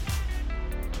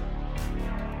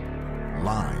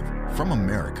from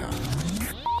America,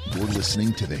 you're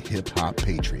listening to the Hip Hop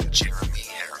Patriot, Jeremy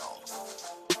Herrell.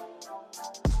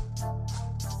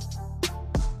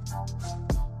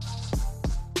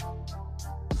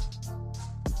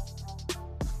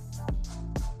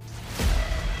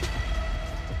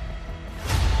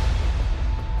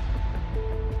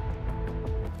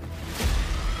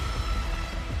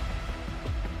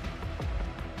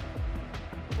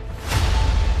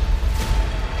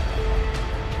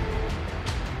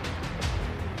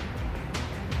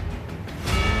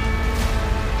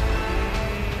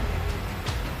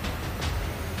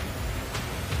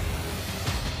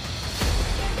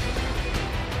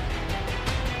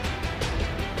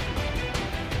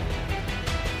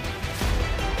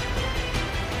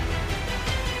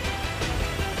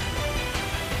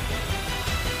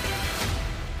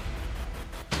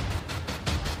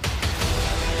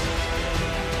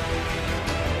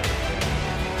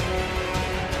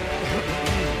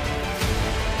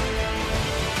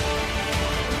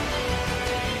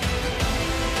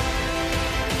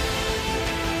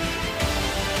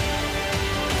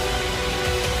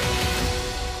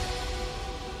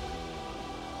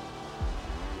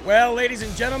 Well, ladies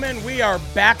and gentlemen, we are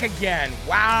back again.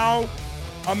 Wow.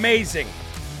 Amazing.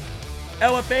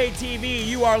 LFA TV,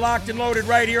 you are locked and loaded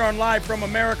right here on Live from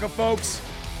America, folks.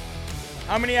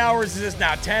 How many hours is this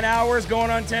now? 10 hours?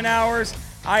 Going on 10 hours?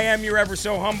 I am your ever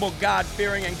so humble,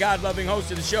 God-fearing, and God-loving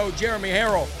host of the show, Jeremy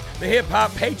Herrell, the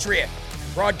hip-hop patriot,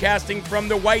 broadcasting from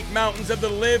the White Mountains of the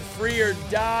Live Free or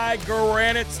Die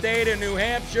Granite State of New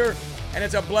Hampshire. And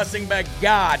it's a blessing by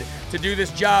God to do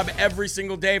this job every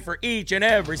single day for each and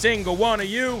every single one of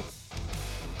you.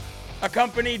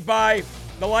 Accompanied by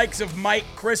the likes of Mike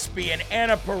Crispy and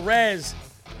Anna Perez,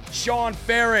 Sean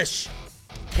Farish,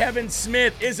 Kevin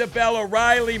Smith, Isabella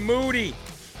Riley Moody.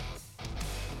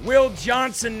 Will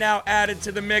Johnson now added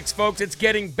to the mix, folks. It's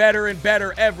getting better and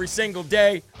better every single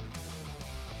day.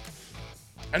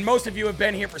 And most of you have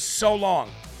been here for so long.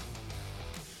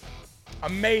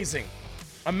 Amazing.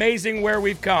 Amazing where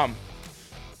we've come.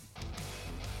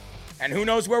 And who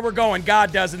knows where we're going?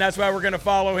 God does, and that's why we're going to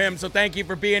follow him. So thank you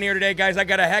for being here today, guys. I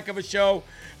got a heck of a show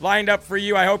lined up for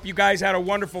you. I hope you guys had a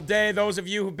wonderful day. Those of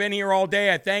you who've been here all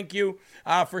day, I thank you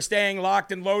for staying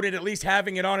locked and loaded, at least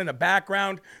having it on in the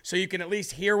background so you can at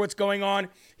least hear what's going on,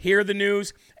 hear the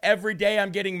news. Every day I'm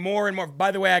getting more and more.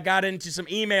 By the way, I got into some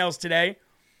emails today.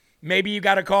 Maybe you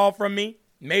got a call from me.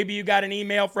 Maybe you got an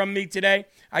email from me today.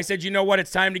 I said, you know what? It's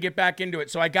time to get back into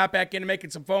it. So I got back into making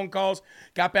some phone calls,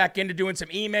 got back into doing some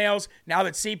emails. Now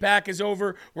that CPAC is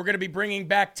over, we're going to be bringing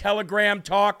back Telegram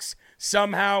talks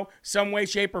somehow, some way,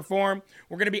 shape, or form.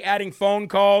 We're going to be adding phone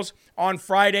calls on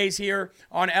Fridays here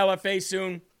on LFA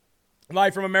soon,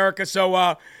 Live from America. So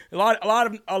a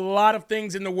lot of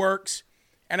things in the works.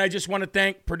 And I just want to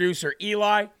thank producer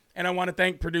Eli and I want to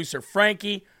thank producer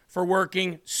Frankie for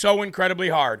working so incredibly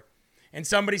hard. And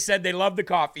somebody said they love the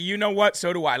coffee. You know what?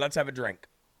 So do I. Let's have a drink.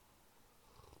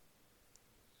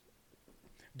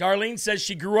 Darlene says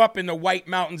she grew up in the White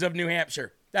Mountains of New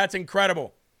Hampshire. That's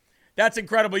incredible. That's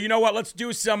incredible. You know what? Let's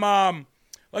do some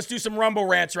Rumble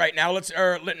rants right now.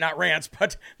 Not rants,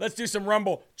 but let's do some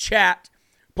Rumble chat.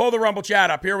 Pull the Rumble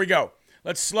chat up. Here we go.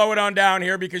 Let's slow it on down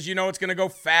here because you know it's going to go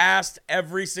fast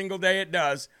every single day it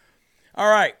does. All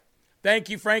right. Thank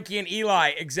you, Frankie and Eli.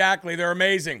 Exactly. They're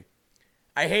amazing.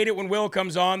 I hate it when Will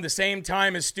comes on the same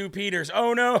time as Stu Peters.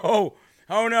 Oh, no.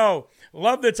 Oh, no.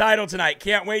 Love the title tonight.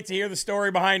 Can't wait to hear the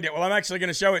story behind it. Well, I'm actually going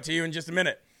to show it to you in just a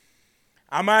minute.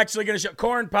 I'm actually going to show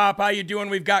Corn Pop. How you doing?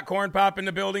 We've got Corn Pop in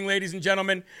the building, ladies and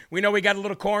gentlemen. We know we got a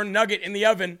little corn nugget in the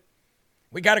oven.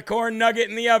 We got a corn nugget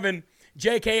in the oven.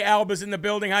 JK Alba's in the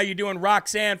building. How you doing?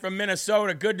 Roxanne from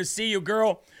Minnesota. Good to see you,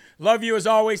 girl. Love you as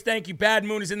always. Thank you. Bad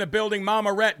Moon is in the building.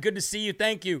 Mama Rhett, good to see you.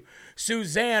 Thank you.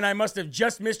 Suzanne, I must have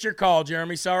just missed your call,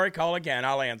 Jeremy. Sorry. Call again.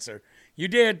 I'll answer. You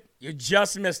did. You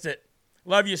just missed it.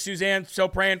 Love you, Suzanne. So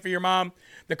praying for your mom.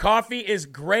 The coffee is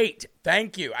great.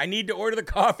 Thank you. I need to order the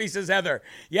coffee, says Heather.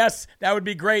 Yes, that would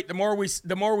be great. The more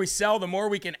we sell, the more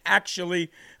we can actually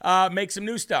make some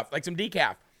new stuff, like some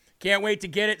decaf. Can't wait to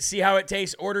get it, see how it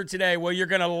tastes. Ordered today. Well, you're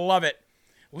going to love it.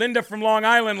 Linda from Long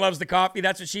Island loves the coffee.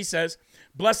 That's what she says.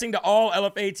 Blessing to all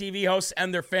LFA TV hosts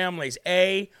and their families.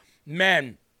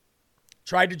 Amen.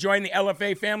 Tried to join the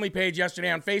LFA family page yesterday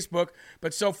on Facebook,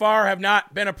 but so far have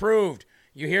not been approved.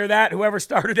 You hear that? Whoever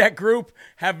started that group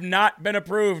have not been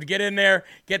approved. Get in there.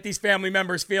 Get these family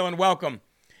members feeling welcome.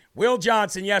 Will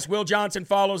Johnson. Yes, Will Johnson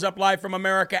follows up Live from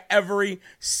America every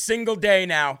single day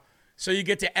now. So you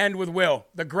get to end with Will.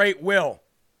 The great Will.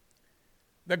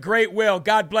 The great Will.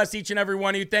 God bless each and every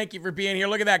one of you. Thank you for being here.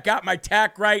 Look at that. Got my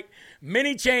tack right.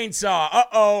 Mini chainsaw.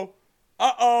 Uh-oh.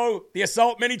 Uh-oh, the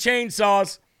Assault Mini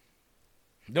Chainsaws.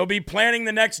 They'll be planning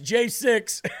the next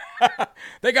J6.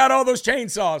 They got all those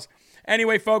chainsaws.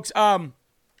 Anyway, folks, I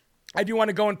do want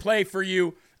to go and play for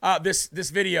you this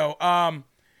video.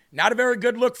 Not a very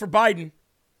good look for Biden.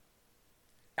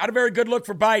 Not a very good look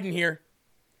for Biden here.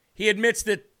 He admits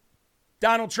that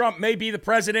Donald Trump may be the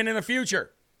president in the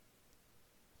future.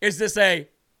 Is this a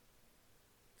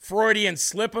Freudian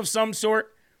slip of some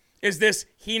sort? Is this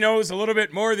he knows a little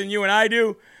bit more than you and I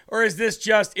do? Or is this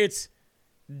just it's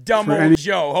dumb old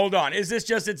Joe? Hold on. Is this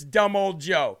just it's dumb old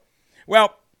Joe?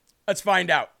 Well, let's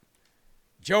find out.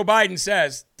 Joe Biden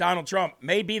says Donald Trump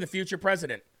may be the future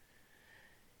president.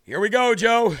 Here we go,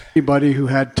 Joe. Anybody who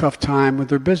had tough time with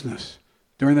their business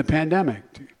during the pandemic,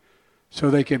 so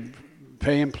they could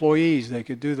pay employees, they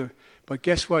could do the. But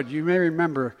guess what? You may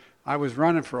remember I was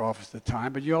running for office at the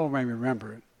time, but you all may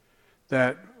remember it,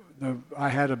 that I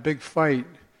had a big fight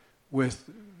with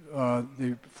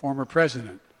the former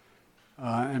president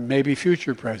and maybe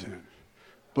future president.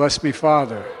 Bless me,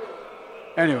 Father.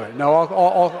 Anyway, no,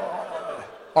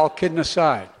 all kidding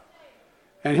aside.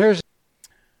 And here's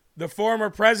the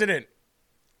former president,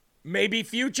 maybe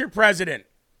future president.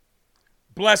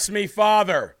 Bless me,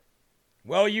 Father.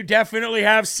 Well, you definitely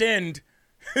have sinned.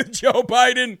 Joe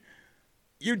Biden,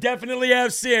 you definitely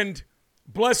have sinned.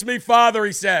 Bless me, Father,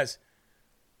 he says.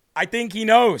 I think he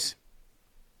knows.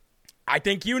 I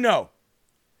think you know.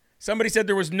 Somebody said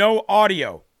there was no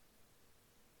audio.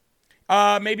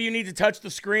 Maybe you need to touch the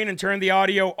screen and turn the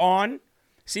audio on.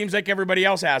 Seems like everybody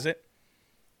else has it.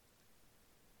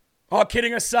 All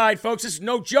kidding aside, folks, it's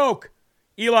no joke.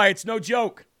 Eli, it's no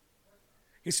joke.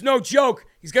 It's no joke.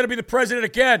 He's going to be the president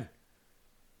again.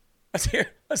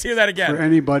 Let's hear that again. For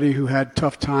anybody who had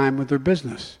tough time with their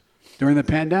business during the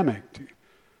pandemic,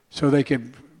 so they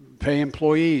could pay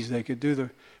employees, they could do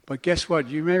the. But guess what?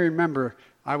 You may remember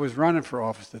I was running for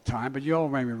office at the time, but you all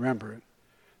may remember it,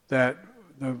 that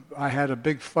I had a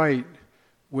big fight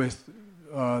with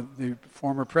the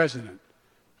former president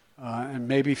and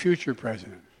maybe future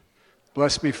president.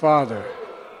 Bless me, Father.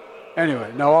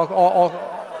 Anyway, no,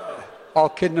 all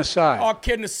kidding aside. All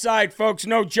kidding aside, folks,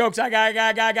 no jokes. I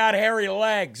got hairy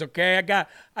legs, okay? I got.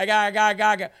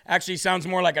 Actually, sounds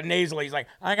more like a nasally. He's like,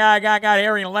 I got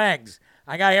hairy legs.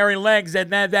 I got hairy legs that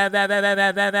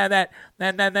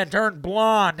turned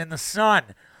blonde in the sun,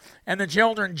 and the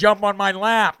children jump on my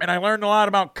lap, and I learned a lot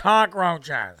about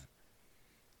cockroaches.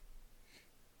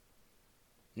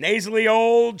 Nasally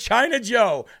old China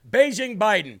Joe, Beijing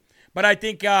Biden. But I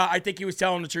think he was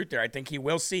telling the truth there. I think he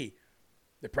will see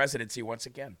the presidency once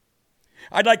again.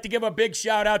 I'd like to give a big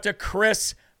shout out to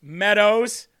Chris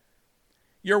Meadows.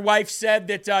 Your wife said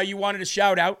that you wanted a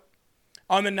shout out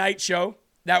on the night show.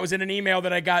 That was in an email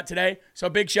that I got today. So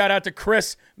big shout out to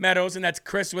Chris Meadows, and that's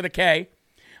Chris with a K.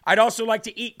 I'd also like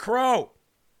to eat crow.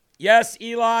 Yes,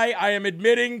 Eli, I am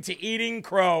admitting to eating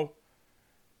crow.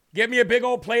 Get me a big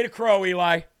old plate of crow,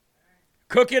 Eli.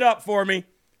 Cook it up for me.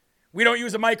 We don't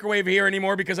use a microwave here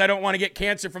anymore because I don't want to get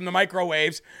cancer from the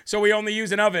microwaves, so we only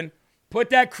use an oven. Put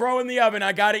that crow in the oven.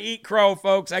 I got to eat crow,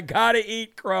 folks. I got to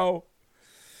eat crow.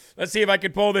 Let's see if I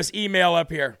can pull this email up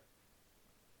here.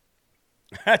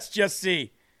 Let's just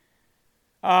see.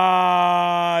 Is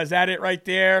that it right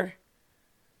there?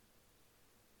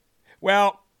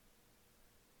 Well,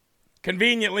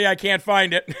 conveniently, I can't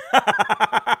find it.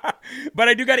 But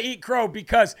I do got to eat crow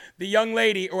because the young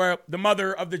lady or the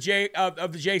mother of the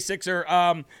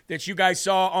J6er that you guys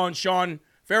saw on Sean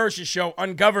Farish's show,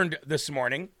 Ungoverned, this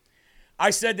morning, I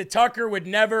said that Tucker would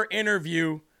never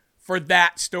interview for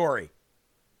that story.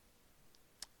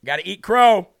 Got to eat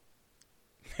crow.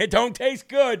 It don't taste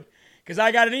good because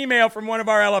I got an email from one of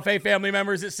our LFA family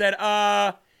members that said,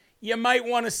 you might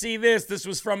want to see this. This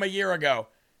was from a year ago.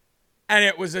 And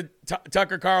it was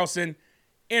Tucker Carlson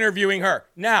interviewing her.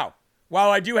 Now, while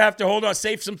I do have to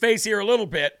save some face here a little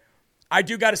bit, I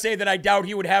do got to say that I doubt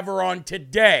he would have her on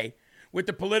today with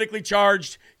the politically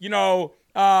charged,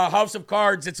 House of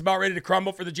Cards that's about ready to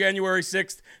crumble for the January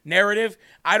 6th narrative.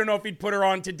 I don't know if he'd put her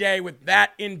on today with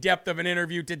that in-depth of an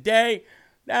interview today.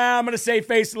 I'm going to save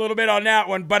face a little bit on that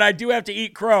one, but I do have to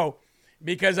eat crow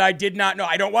because I did not know.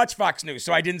 I don't watch Fox News,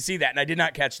 so I didn't see that, and I did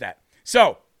not catch that.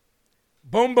 So,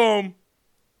 boom, boom.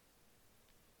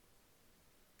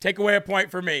 Take away a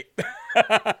point for me.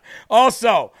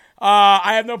 Also,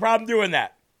 I have no problem doing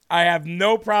that.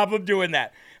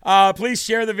 Please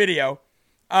share the video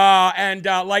and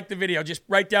like the video. Just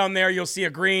right down there, you'll see a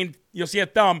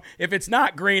thumb. If it's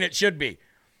not green, it should be.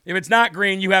 If it's not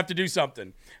green, you have to do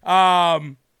something.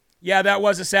 Yeah, that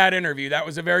was a sad interview. That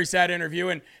was a very sad interview.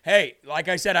 And hey, like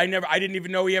I said, I didn't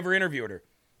even know he ever interviewed her.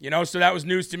 So that was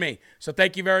news to me. So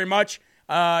thank you very much.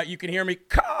 You can hear me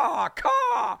caw,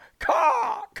 caw,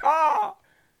 caw, caw.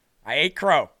 I ate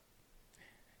crow.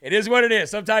 It is what it is.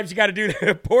 Sometimes you got to do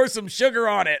pour some sugar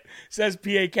on it, says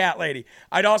PA Cat Lady.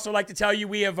 I'd also like to tell you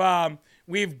we've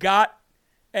got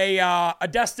a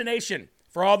destination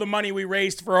for all the money we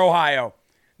raised for Ohio.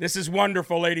 This is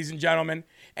wonderful, ladies and gentlemen.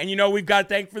 And you know we've got to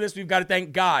thank for this. We've got to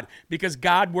thank God because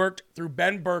God worked through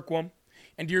Ben Berkwam.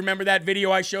 And do you remember that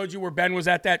video I showed you where Ben was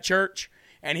at that church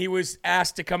and he was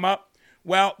asked to come up?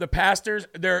 Well, the pastors,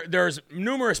 there's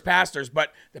numerous pastors,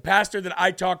 but the pastor that I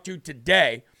talked to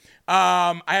today,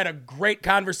 I had a great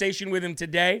conversation with him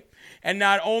today. And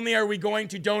not only are we going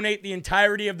to donate the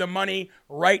entirety of the money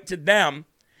right to them,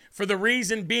 for the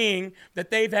reason being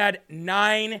that they've had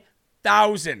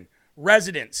 9,000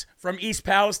 residents from East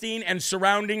Palestine and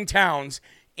surrounding towns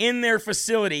in their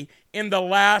facility in the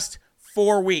last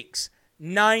 4 weeks.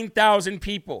 9,000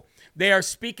 people. They are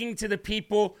speaking to the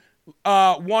people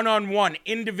one-on-one,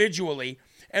 individually,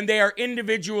 and they are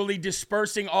individually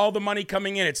dispersing all the money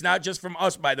coming in. It's not just from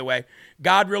us, by the way.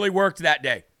 God really worked that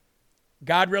day.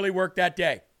 God really worked that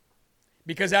day.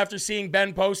 Because after seeing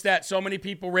Ben post that, so many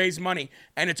people raise money,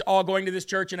 and it's all going to this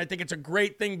church, and I think it's a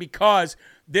great thing because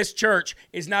this church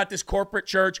is not this corporate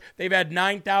church. They've had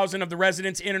 9,000 of the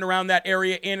residents in and around that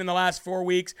area in the last 4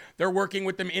 weeks. They're working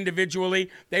with them individually.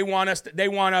 They want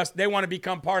to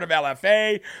become part of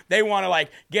LFA. They want to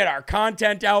get our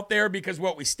content out there because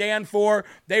what we stand for.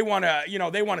 They want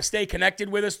to stay connected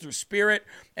with us through spirit,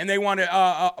 and they want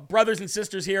brothers and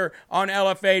sisters here on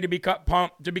LFA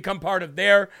to become part of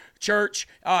their church,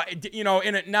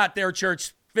 not their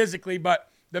church physically, but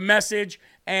the message,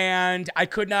 and I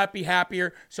could not be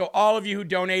happier. So all of you who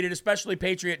donated, especially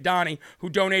Patriot Donnie, who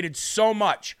donated so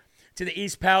much to the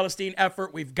East Palestine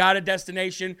effort, we've got a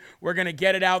destination. We're going to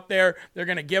get it out there. They're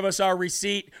going to give us our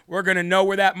receipt. We're going to know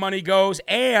where that money goes,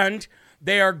 and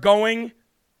they are going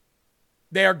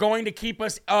to keep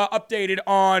us updated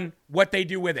on what they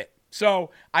do with it.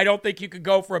 So I don't think you could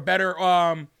go for a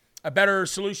better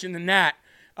solution than that.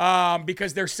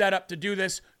 Because they're set up to do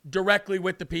this directly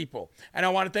with the people. And I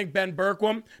want to thank Ben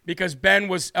Berkwam because Ben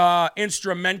was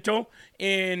instrumental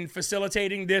in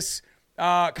facilitating this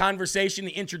conversation,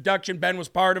 the introduction. Ben was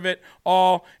part of it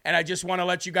all. And I just want to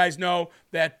let you guys know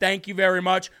that thank you very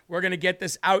much. We're going to get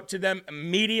this out to them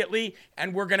immediately,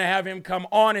 and we're going to have him come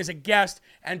on as a guest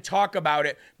and talk about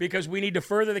it because we need to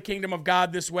further the kingdom of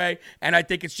God this way. And I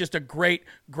think it's just a great,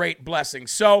 great blessing.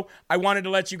 So I wanted to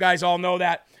let you guys all know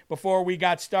that before we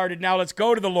got started. Now let's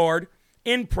go to the Lord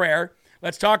in prayer.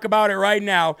 Let's talk about it right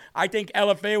now. I think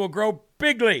LFA will grow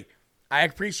bigly. I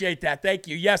appreciate that. Thank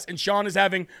you. Yes, and Sean is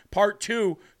having part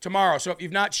 2 tomorrow. So if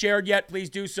you've not shared yet, please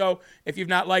do so. If you've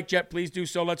not liked yet, please do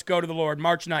so. Let's go to the Lord.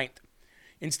 March 9th.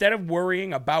 Instead of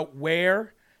worrying about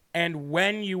where and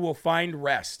when you will find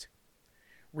rest,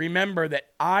 remember that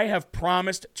I have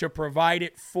promised to provide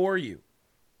it for you.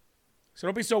 So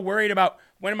don't be so worried about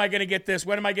when am I going to get this?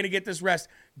 When am I going to get this rest?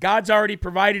 God's already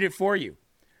provided it for you.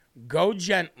 Go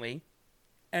gently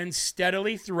and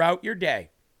steadily throughout your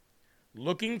day,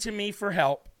 looking to me for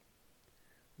help.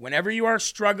 Whenever you are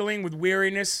struggling with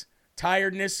weariness,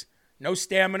 tiredness, no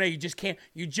stamina, you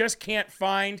just can't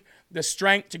find the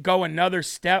strength to go another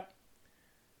step,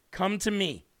 come to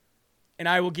me and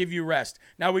I will give you rest.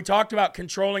 Now, we talked about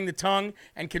controlling the tongue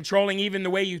and controlling even the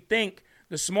way you think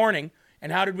this morning.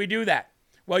 And how did we do that?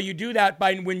 Well, you do that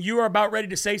by when you are about ready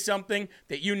to say something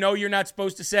that you know you're not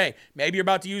supposed to say. Maybe you're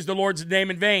about to use the Lord's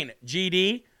name in vain.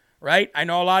 GD, right? I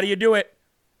know a lot of you do it.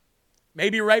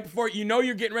 Maybe right before you know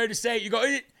you're getting ready to say it, you go,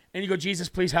 and you go, Jesus,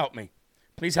 please help me.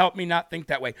 Please help me not think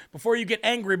that way. Before you get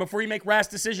angry, before you make rash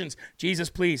decisions,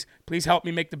 Jesus, please help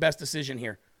me make the best decision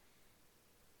here.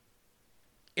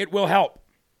 It will help.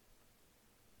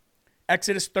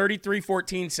 Exodus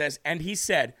 33:14 says, and he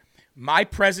said, my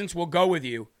presence will go with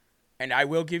you, and I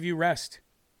will give you rest.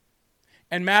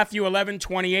 And Matthew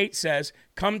 11:28 says,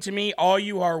 come to me, all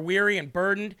you who are weary and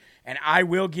burdened, and I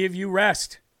will give you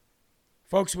rest.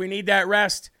 Folks, we need that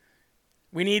rest.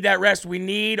 We need that rest. We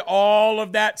need all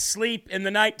of that sleep in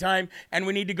the nighttime, and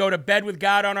we need to go to bed with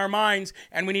God on our minds,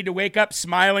 and we need to wake up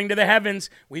smiling to the heavens.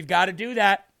 We've got to do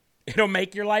that. It'll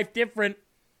make your life different.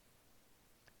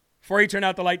 Before you turn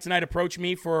out the light tonight, approach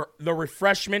me for the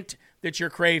refreshment that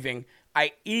you're craving.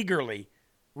 I eagerly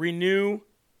renew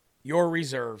your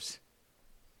reserves.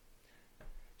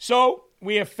 So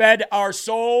we have fed our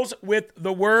souls with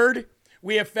the word.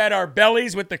 We have fed our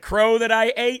bellies with the crow that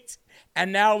I ate.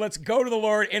 And now let's go to the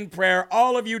Lord in prayer,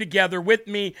 all of you together with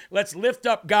me. Let's lift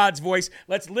up God's voice.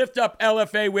 Let's lift up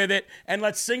LFA with it, and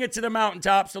let's sing it to the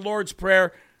mountaintops, the Lord's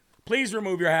Prayer. Please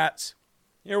remove your hats.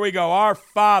 Here we go. Our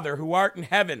Father, who art in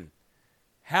heaven,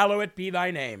 hallowed be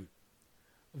thy name.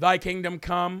 Thy kingdom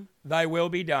come, thy will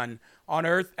be done, on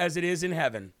earth as it is in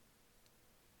heaven.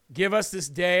 Give us this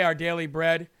day our daily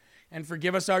bread, and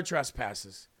forgive us our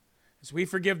trespasses, as we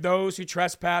forgive those who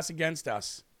trespass against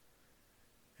us.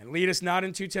 And lead us not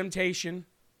into temptation,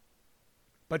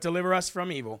 but deliver us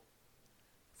from evil.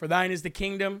 For thine is the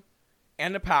kingdom,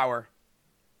 and the power,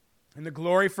 and the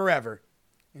glory forever.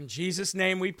 In Jesus'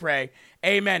 name we pray.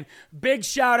 Amen. Big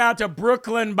shout out to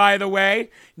Brooklyn, by the way.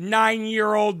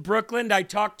 9-year-old Brooklyn. I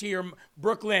talked to your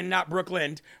Brooklyn. I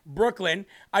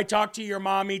talked to your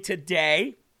mommy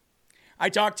today.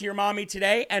 And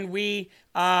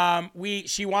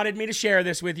she wanted me to share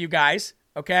this with you guys.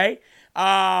 Okay.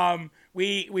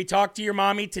 We talked to your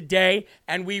mommy today,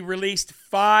 and we released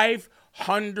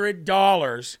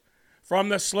 $500 from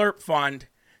the Slurp Fund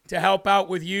to help out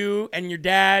with you and your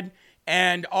dad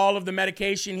and all of the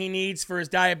medication he needs for his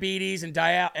diabetes and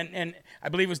I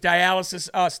believe it was dialysis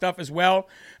stuff as well.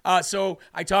 So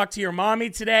I talked to your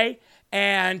mommy today,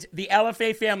 and the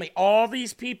LFA family, all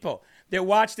these people that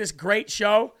watch this great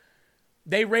show,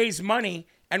 they raise money,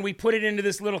 and we put it into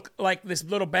this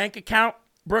little bank account,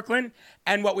 Brooklyn.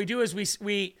 And what we do is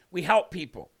we help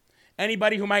people,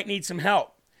 anybody who might need some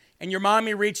help. And your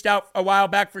mommy reached out a while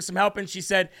back for some help, and she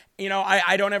said,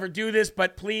 I don't ever do this,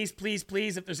 but please,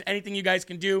 if there's anything you guys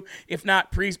can do, if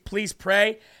not, please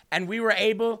pray. And we were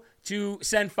able to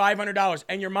send $500.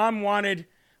 And your mom wanted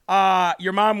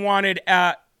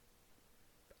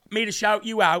me to shout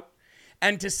you out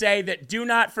and to say that do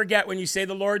not forget when you say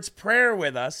the Lord's Prayer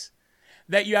with us,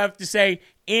 that you have to say,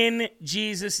 in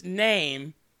Jesus'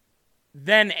 name,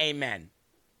 then amen.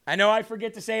 I know I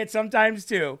forget to say it sometimes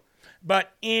too.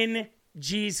 But in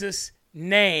Jesus'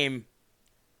 name,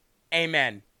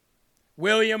 amen.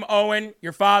 William, Owen,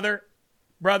 your father,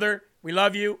 brother, we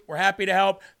love you. We're happy to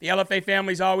help. The LFA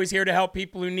family is always here to help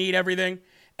people who need everything.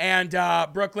 And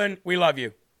Brooklyn, we love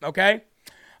you. Okay?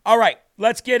 All right,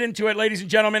 let's get into it, ladies and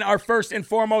gentlemen. Our first and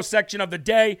foremost section of the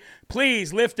day.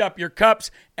 Please lift up your cups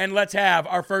and let's have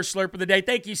our first slurp of the day.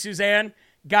 Thank you, Suzanne.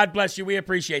 God bless you. We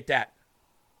appreciate that.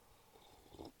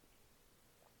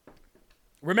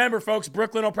 Remember, folks,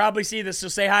 Brooklyn will probably see this, so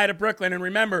say hi to Brooklyn. And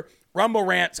remember, Rumble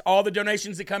Rants, all the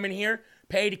donations that come in here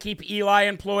pay to keep Eli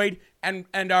employed, and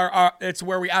it's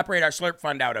where we operate our Slurp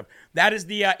Fund out of. That is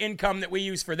the income that we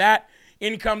use for that.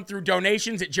 Income through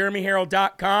donations at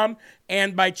jeremyherald.com,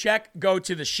 and by check, go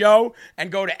to the show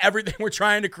and go to everything we're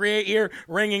trying to create here,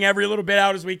 wringing every little bit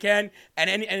out as we can,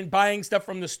 and buying stuff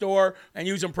from the store and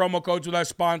using promo codes with our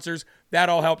sponsors. That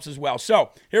all helps as well. So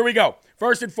here we go.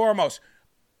 First and foremost,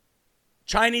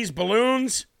 Chinese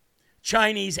balloons,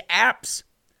 Chinese apps,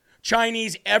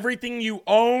 Chinese everything you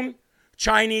own,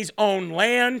 Chinese own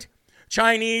land.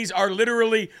 Chinese are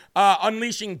literally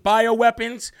unleashing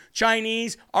bioweapons.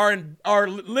 Chinese are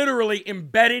literally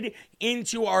embedded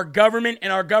into our government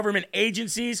and our government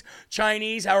agencies.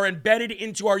 Chinese are embedded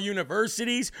into our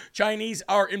universities. Chinese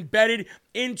are embedded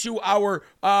into our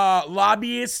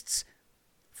lobbyists.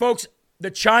 Folks,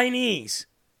 the Chinese,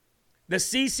 the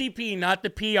CCP, not the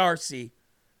PRC,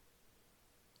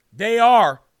 they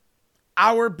are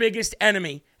our biggest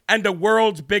enemy and the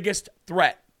world's biggest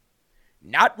threat.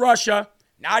 Not Russia,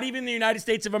 not even the United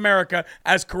States of America,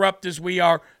 as corrupt as we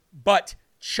are, but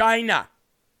China.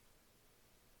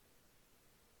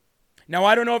 Now,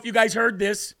 I don't know if you guys heard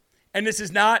this, and this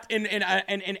is not, in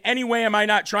any way am I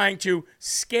not trying to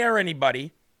scare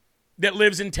anybody that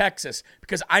lives in Texas,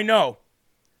 because I know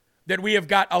that we have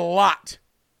got a lot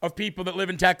of people that live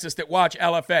in Texas that watch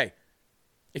LFA.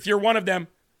 If you're one of them,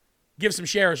 give some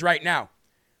shares right now.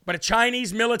 But a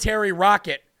Chinese military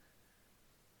rocket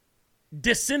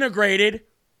disintegrated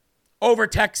over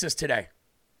Texas today.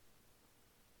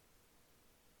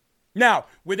 Now,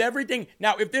 with everything,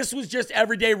 if this was just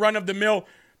everyday run-of-the-mill,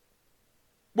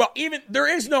 well, even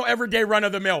there is no everyday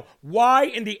run-of-the-mill. Why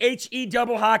in the HE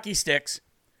double hockey sticks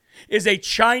is a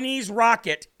Chinese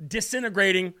rocket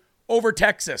disintegrating over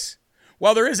Texas?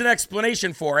 Well, there is an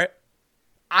explanation for it.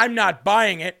 I'm not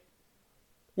buying it.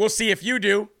 We'll see if you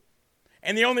do.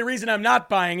 And the only reason I'm not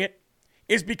buying it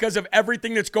is because of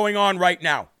everything that's going on right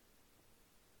now.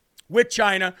 With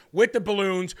China, with the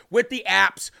balloons, with the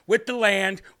apps, with the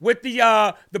land, with the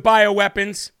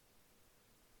bioweapons.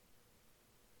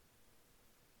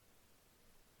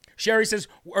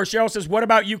 Cheryl says, what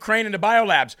about Ukraine and the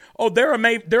biolabs? Oh, they're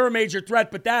a major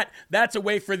threat, but that's a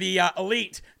way for the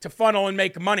elite to funnel and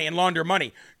make money and launder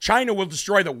money. China will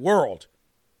destroy the world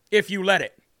if you let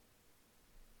it.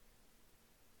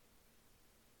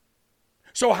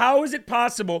 So how is it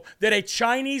possible that a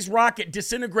Chinese rocket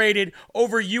disintegrated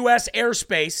over U.S.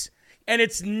 airspace and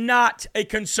it's not a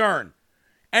concern?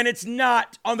 and it's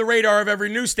not on the radar of every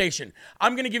news station.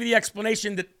 I'm going to give you the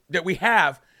explanation that we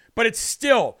have, but it's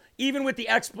still, even with the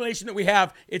explanation that we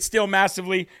have, it's still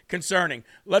massively concerning.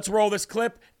 Let's roll this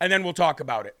clip, and then we'll talk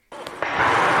about it.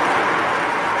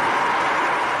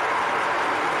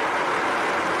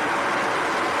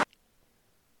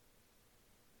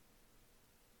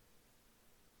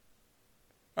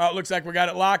 Oh, it looks like we got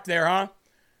it locked there, huh?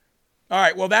 All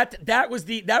right. Well, that was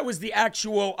the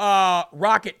actual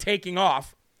rocket taking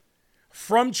off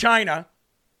from China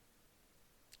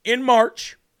in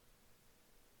March.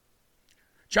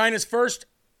 China's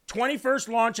 21st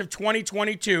launch of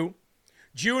 2022.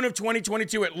 June of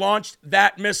 2022, it launched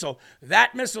that missile.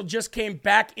 That missile just came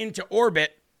back into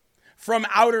orbit from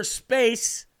outer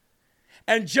space,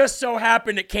 and just so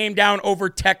happened it came down over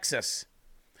Texas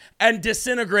and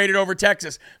disintegrated over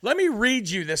Texas. Let me read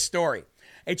you this story.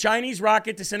 A Chinese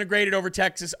rocket disintegrated over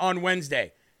Texas on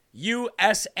Wednesday.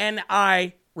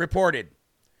 USNI reported.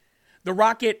 The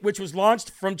rocket, which was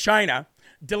launched from China,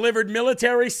 delivered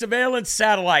military surveillance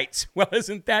satellites. Well,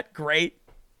 isn't that great?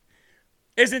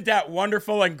 Isn't that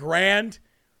wonderful and grand?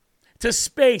 To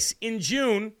space in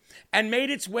June and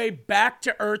made its way back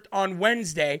to Earth on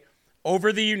Wednesday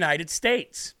over the United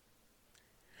States.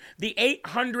 The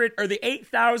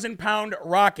 8,000-pound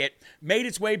rocket made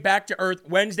its way back to Earth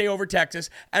Wednesday over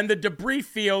Texas, and the debris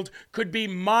field could be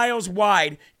miles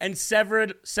wide and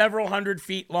several hundred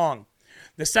feet long.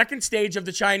 The second stage of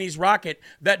the Chinese rocket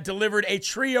that delivered a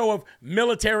trio of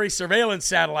military surveillance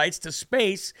satellites to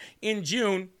space in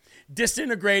June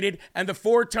disintegrated, and the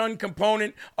 4-ton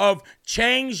component of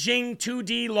Chang'e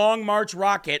 2D Long March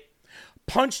rocket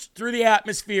punched through the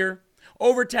atmosphere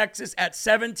over Texas at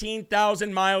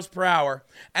 17,000 miles per hour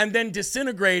and then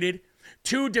disintegrated,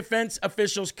 two defense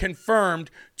officials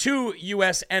confirmed to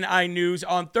USNI News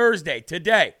on Thursday,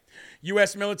 today.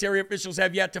 U.S. military officials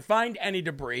have yet to find any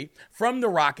debris from the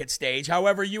rocket stage.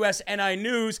 However, USNI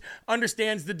News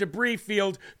understands the debris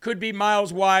field could be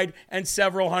miles wide and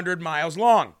several hundred miles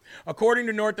long. According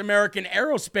to North American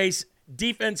Aerospace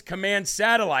Defense Command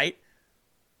satellite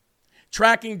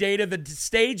tracking data, the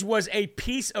stage was a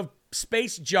piece of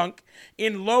space junk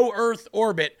in low Earth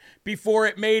orbit before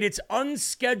it made its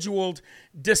unscheduled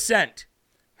descent.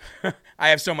 I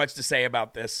have so much to say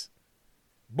about this.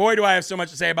 Boy, do I have so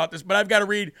much to say about this, but I've got to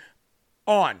read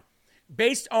on.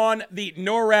 Based on the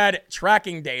NORAD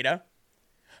tracking data,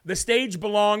 the stage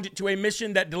belonged to a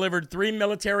mission that delivered 3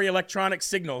 military electronic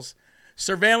signals,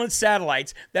 surveillance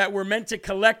satellites that were meant to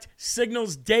collect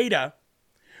signals data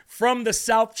from the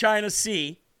South China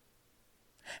Sea.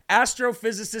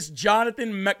 Astrophysicist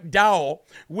Jonathan McDowell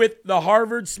with the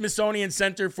Harvard Smithsonian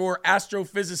Center for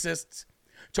Astrophysicists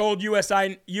told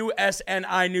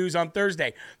USNI News on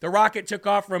Thursday. The rocket took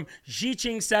off from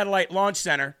Xicheng Satellite Launch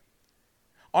Center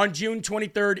on June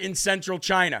 23rd in central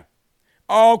China.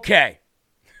 Okay.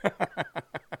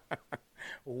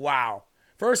 Wow.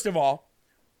 First of all,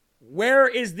 where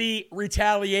is the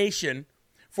retaliation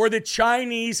for the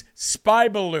Chinese spy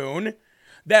balloon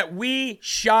that we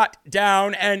shot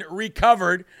down and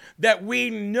recovered that we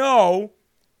know?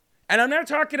 And I'm not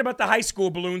talking about the high school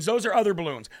balloons. Those are other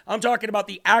balloons. I'm talking about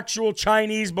the actual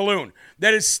Chinese balloon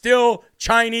that is still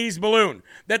Chinese balloon,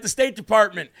 that the State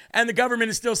Department and the government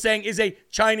is still saying is a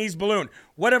Chinese balloon.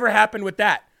 Whatever happened with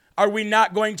that? Are we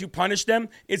not going to punish them?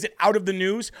 Is it out of the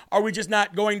news? Are we just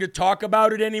not going to talk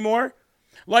about it anymore?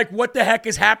 Like, what the heck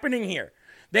is happening here?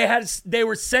 They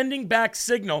were sending back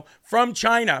signal from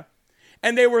China,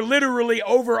 and they were literally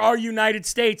over our United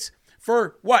States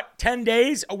for, 10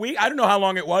 days, a week? I don't know how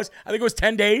long it was. I think it was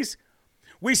 10 days.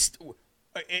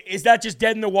 Is that just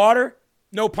dead in the water?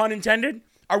 No pun intended.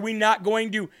 Are we not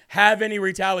going to have any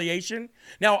retaliation?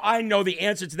 Now, I know the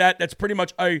answer to that. That's pretty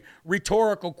much a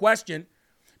rhetorical question.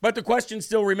 But the question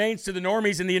still remains to the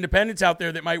normies and the independents out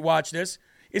there that might watch this.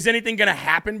 Is anything going to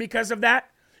happen because of that?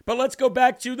 But let's go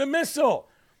back to the missile.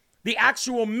 The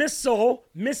actual missile,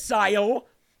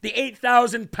 the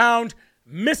 8,000-pound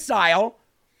missile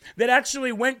that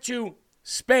actually went to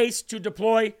space to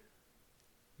deploy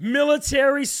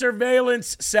military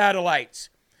surveillance satellites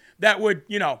that would,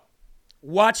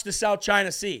 watch the South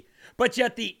China Sea. But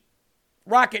yet the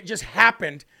rocket just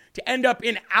happened to end up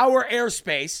in our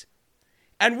airspace,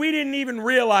 and we didn't even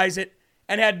realize it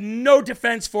and had no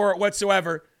defense for it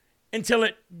whatsoever until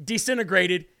it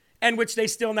disintegrated, and which they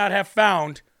still not have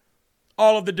found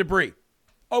all of the debris.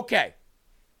 Okay.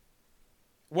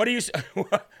 What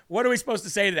are we supposed to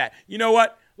say to that? You know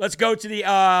what? Let's go to the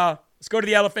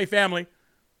LFA family.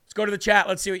 Let's go to the chat.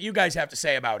 Let's see what you guys have to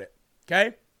say about it.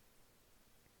 Okay?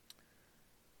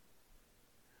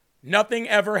 Nothing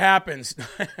ever happens.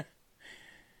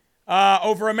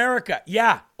 Over America.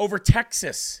 Yeah, over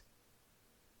Texas.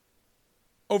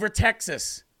 Over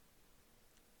Texas.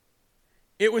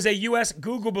 It was a U.S.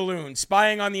 Google balloon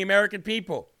spying on the American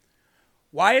people.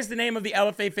 Why is the name of the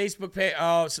LFA Facebook page?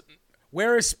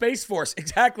 Where is Space Force?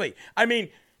 Exactly. I mean,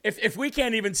 if we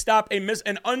can't even stop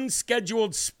an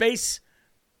unscheduled space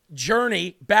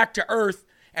journey back to Earth,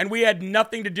 and we had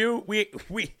nothing to do,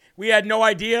 we had no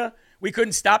idea, we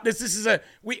couldn't stop this.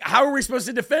 How are we supposed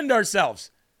to defend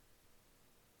ourselves?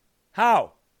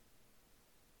 How?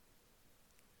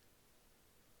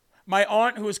 My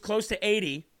aunt, who is close to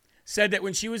 80, said that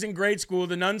when she was in grade school,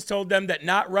 the nuns told them that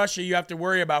not Russia you have to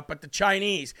worry about, but the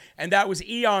Chinese. And that was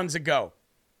eons ago.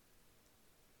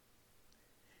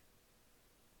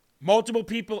 Multiple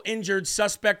people injured,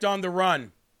 suspect on the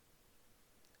run.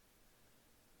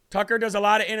 Tucker does a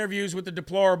lot of interviews with the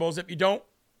deplorables.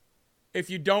 If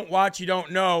you don't watch, you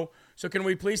don't know. So can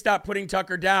we please stop putting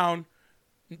Tucker down?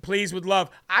 Please, with love.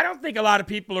 I don't think a lot of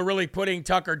people are really putting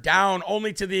Tucker down,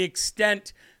 only to the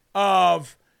extent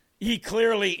of he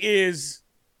clearly is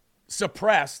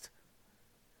suppressed.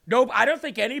 Nope, I don't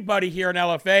think anybody here in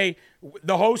LFA,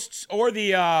 the hosts or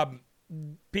the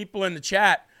people in the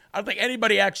chat, I don't think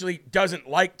anybody actually doesn't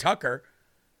like Tucker.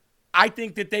 I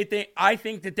think that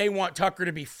they want Tucker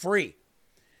to be free,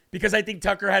 because I think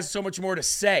Tucker has so much more to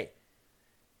say.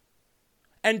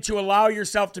 And to allow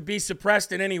yourself to be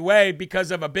suppressed in any way because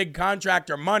of a big contract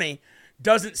or money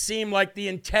doesn't seem like the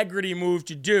integrity move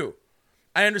to do.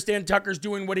 I understand Tucker's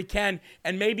doing what he can,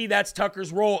 and maybe that's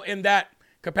Tucker's role in that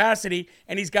capacity,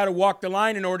 and he's got to walk the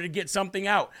line in order to get something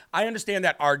out. I understand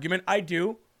that argument. I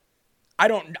do. I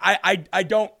don't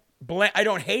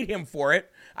hate him for it.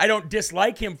 I don't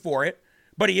dislike him for it,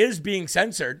 but he is being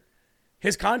censored.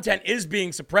 His content is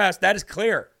being suppressed. That is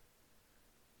clear.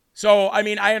 So, I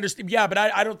mean, I understand. Yeah, but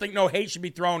I don't think no hate should be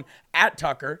thrown at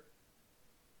Tucker.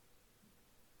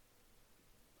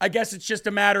 I guess it's just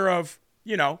a matter of,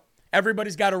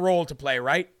 everybody's got a role to play,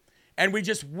 right? And we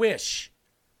just wish.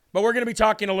 But we're going to be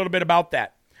talking a little bit about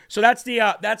that. So that's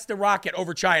the rocket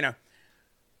over China.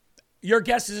 Your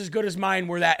guess is as good as mine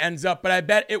where that ends up, but I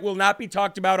bet it will not be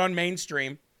talked about on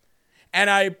mainstream. And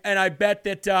I bet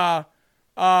that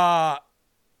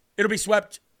it'll be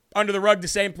swept under the rug the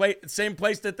same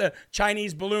place that the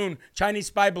Chinese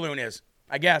spy balloon is,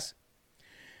 I guess.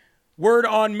 Word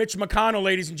on Mitch McConnell,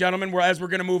 ladies and gentlemen, as we're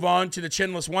going to move on to the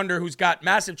chinless wonder who's got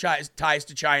massive ties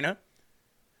to China.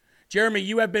 Jeremy,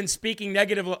 you have been speaking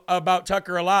negative about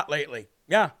Tucker a lot lately.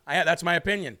 Yeah, that's my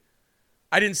opinion.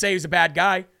 I didn't say he's a bad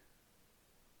guy.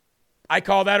 I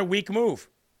call that a weak move.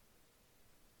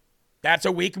 That's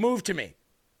a weak move to me.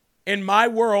 In my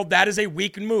world, that is a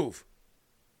weak move.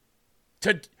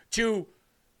 To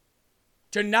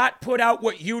not put out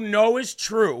what you know is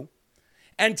true,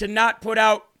 and to not put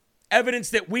out evidence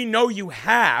that we know you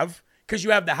have because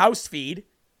you have the house feed,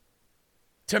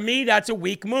 to me, that's a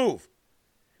weak move.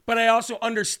 But I also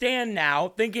understand now,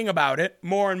 thinking about it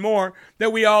more and more,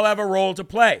 that we all have a role to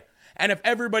play. And if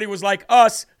everybody was like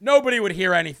us, nobody would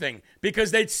hear anything,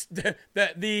 because the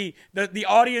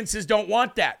audiences don't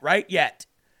want that right yet.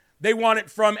 They want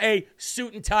it from a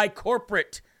suit and tie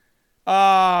corporate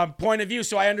point of view.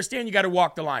 So I understand you got to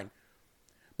walk the line.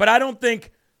 But I don't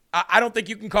think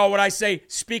you can call what I say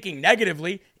speaking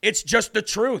negatively. It's just the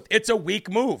truth. It's a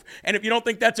weak move. And if you don't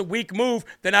think that's a weak move,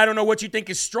 then I don't know what you think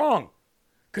is strong.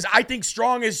 Because I think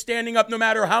strong is standing up no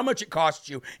matter how much it costs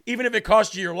you, even if it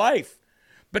costs you your life.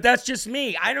 But that's just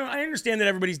me. I understand that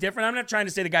everybody's different. I'm not trying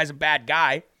to say the guy's a bad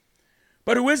guy.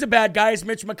 But who is a bad guy is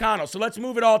Mitch McConnell. So let's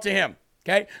move it all to him.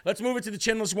 Okay? Let's move it to the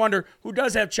chinless wonder who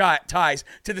does have ties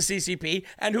to the CCP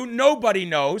and who nobody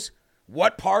knows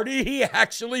what party he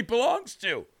actually belongs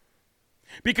to.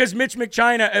 Because Mitch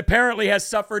McChina apparently has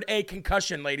suffered a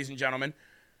concussion, ladies and gentlemen.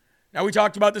 Now, we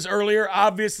talked about this earlier.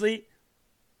 Obviously,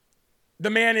 the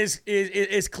man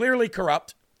is clearly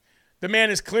corrupt. The man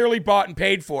is clearly bought and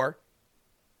paid for.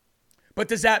 But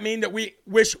does that mean that we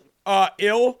wish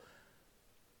ill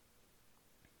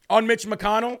on Mitch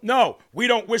McConnell? No, we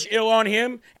don't wish ill on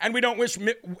him, and we don't wish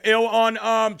ill on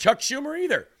Chuck Schumer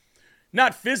either.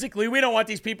 Not physically. We don't want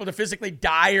these people to physically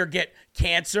die or get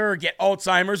cancer or get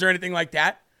Alzheimer's or anything like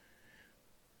that.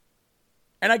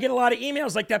 And I get a lot of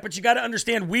emails like that, but you got to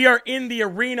understand, we are in the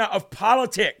arena of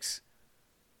politics.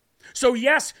 So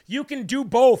yes, you can do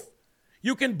both.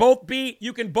 You can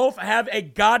both have a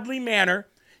godly manner,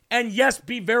 and yes,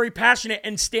 be very passionate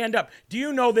and stand up. Do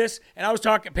you know this? And I was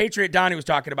talking, Patriot Donnie was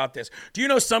talking about this. Do you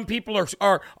know some people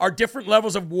are different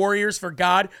levels of warriors for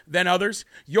God than others?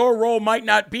 Your role might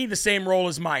not be the same role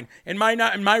as mine, and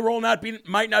my role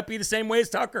might not be the same way as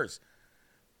Tucker's.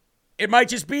 It might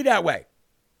just be that way.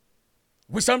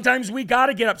 Sometimes we got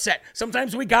to get upset.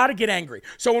 Sometimes we got to get angry.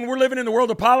 So when we're living in the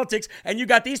world of politics and you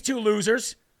got these two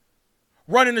losers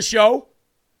running the show,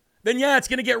 then yeah, it's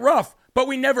going to get rough. But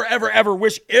we never, ever, ever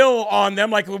wish ill on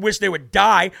them like we wish they would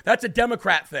die. That's a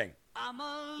Democrat thing. I'm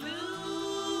a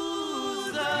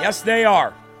loser. Yes, they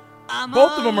are.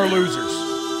 Both of them are losers.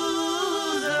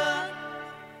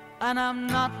 And I'm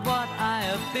not what I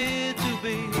appear to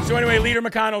be. So anyway, Leader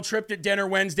McConnell tripped at dinner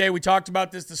Wednesday. We talked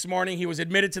about this morning. He was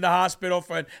admitted to the hospital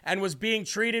and was being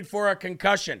treated for a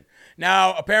concussion.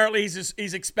 Now, apparently,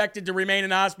 he's expected to remain in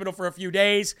the hospital for a few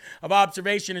days of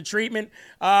observation and treatment.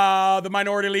 The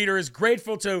minority leader is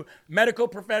grateful to medical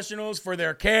professionals for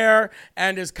their care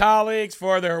and his colleagues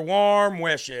for their warm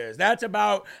wishes. That's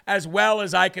about as well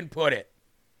as I can put it.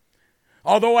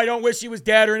 Although I don't wish he was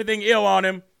dead or anything ill on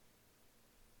him.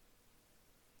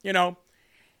 You know,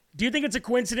 do you think it's a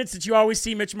coincidence that you always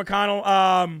see Mitch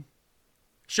McConnell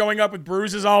showing up with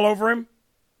bruises all over him?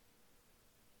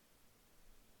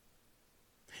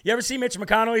 You ever see Mitch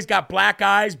McConnell? He's got black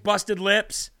eyes, busted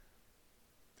lips.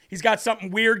 He's got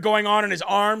something weird going on in his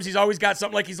arms. He's always got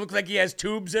something like he looks like he has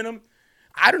tubes in him.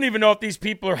 I don't even know if these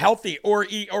people are healthy or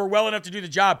well enough to do the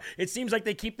job. It seems like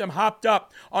they keep them hopped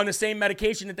up on the same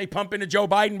medication that they pump into Joe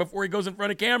Biden before he goes in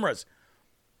front of cameras.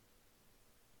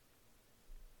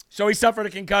 So he suffered a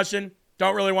concussion.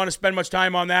 Don't really want to spend much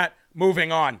time on that.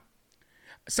 Moving on.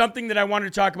 Something that I wanted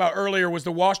to talk about earlier was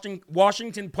the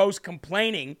Washington Post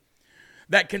complaining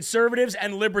that conservatives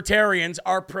and libertarians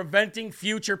are preventing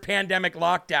future pandemic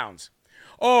lockdowns.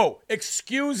 Oh,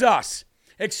 excuse us.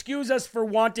 Excuse us for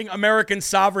wanting American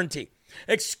sovereignty.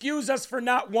 Excuse us for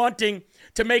not wanting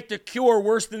to make the cure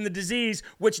worse than the disease,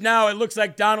 which now it looks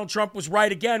like Donald Trump was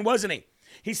right again, wasn't he?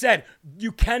 He said,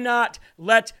 you cannot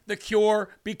let the cure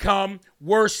become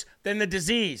worse than the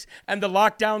disease. And the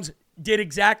lockdowns did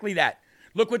exactly that.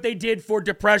 Look what they did for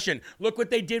depression. Look what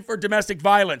they did for domestic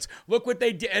violence. Look what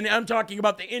they did. And I'm talking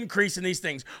about the increase in these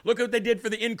things. Look what they did for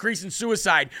the increase in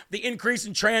suicide, the increase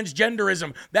in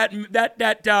transgenderism, that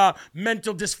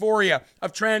mental dysphoria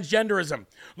of transgenderism.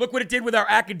 Look what it did with our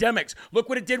academics. Look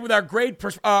what it did with our grade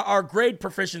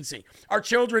proficiency. Our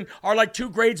children are like 2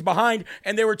 grades behind,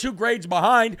 and they were 2 grades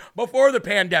behind before the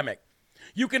pandemic.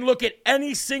 You can look at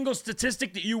any single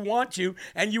statistic that you want to,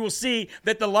 and you will see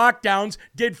that the lockdowns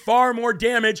did far more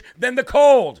damage than the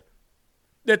cold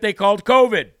that they called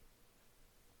COVID.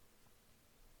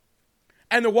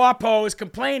 And the WAPO is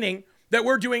complaining that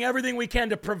we're doing everything we can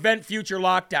to prevent future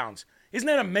lockdowns. Isn't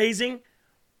that amazing?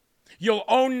 You'll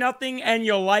own nothing and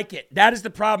you'll like it. That is the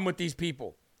problem with these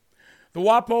people. The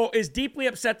WAPO is deeply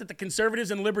upset that the conservatives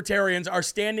and libertarians are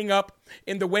standing up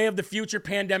in the way of the future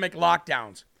pandemic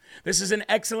lockdowns. This is an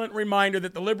excellent reminder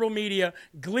that the liberal media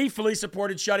gleefully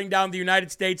supported shutting down the United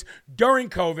States during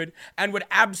COVID and would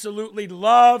absolutely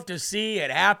love to see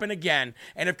it happen again.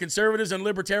 And if conservatives and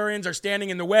libertarians are standing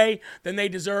in the way, then they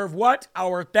deserve what?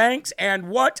 Our thanks and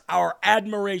what? Our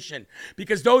admiration.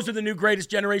 Because those are the new greatest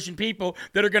generation people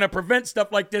that are going to prevent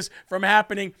stuff like this from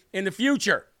happening in the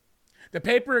future. The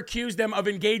paper accused them of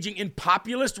engaging in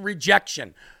populist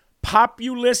rejection.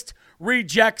 Populist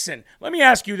rejection. Let me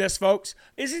ask you this, folks.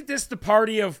 Isn't this the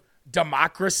party of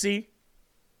democracy?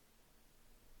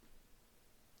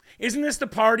 Isn't this the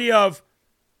party of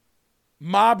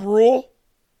mob rule?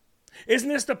 Isn't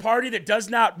this the party that does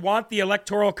not want the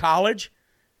Electoral College?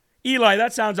 Eli,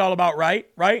 that sounds all about right?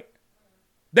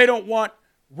 They don't want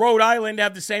Rhode Island to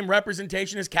have the same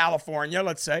representation as California,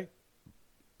 let's say,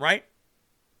 right?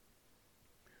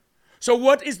 So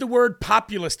what does the word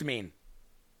populist mean?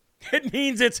 It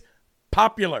means it's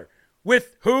popular.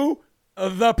 With who?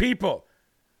 The people.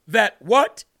 That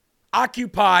what?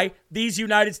 Occupy these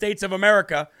United States of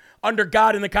America under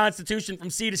God and the Constitution from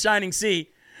sea to shining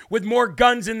sea, with more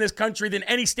guns in this country than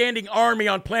any standing army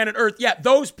on planet Earth. Yeah,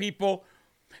 those people,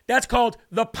 that's called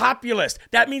the populist.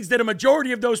 That means that a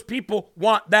majority of those people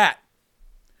want that.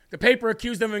 The paper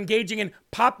accused them of engaging in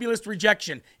populist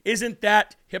rejection. Isn't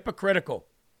that hypocritical?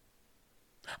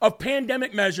 Of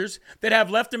pandemic measures that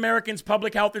have left Americans'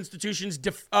 public health institutions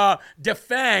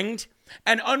defanged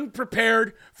and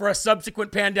unprepared for a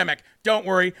subsequent pandemic. Don't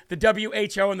worry, the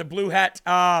WHO and the Blue Hat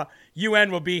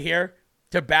UN will be here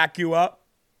to back you up.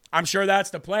 I'm sure that's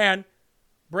the plan.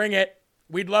 Bring it.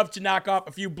 We'd love to knock off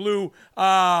a few blue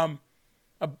helmets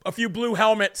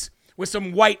with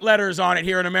some white letters on it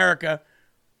here in America.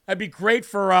 That'd be great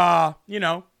for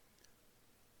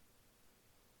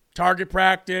target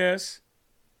practice.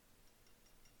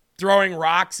 Throwing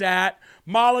rocks at,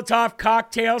 Molotov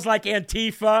cocktails like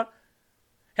Antifa.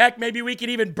 Heck, maybe we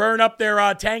could even burn up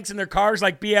their tanks and their cars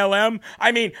like BLM.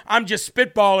 I mean, I'm just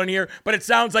spitballing here, but it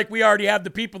sounds like we already have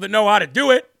the people that know how to do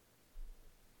it.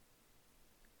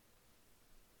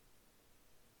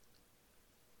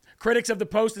 Critics of the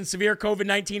post and severe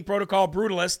COVID-19 protocol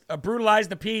brutalized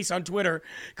the piece on Twitter,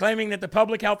 claiming that the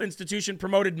public health institution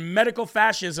promoted medical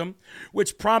fascism,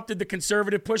 which prompted the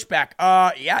conservative pushback.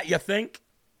 Yeah, you think?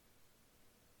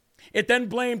 It then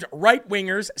blamed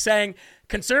right-wingers, saying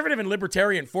conservative and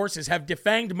libertarian forces have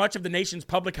defanged much of the nation's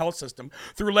public health system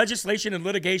through legislation and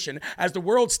litigation as the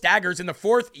world staggers in the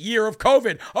 4th year of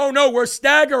COVID. Oh no, we're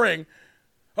staggering.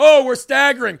 Oh, we're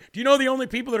staggering. Do you know the only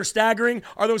people that are staggering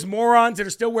are those morons that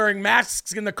are still wearing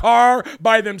masks in the car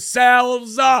by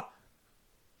themselves?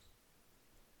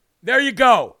 There you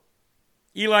go.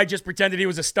 Eli just pretended he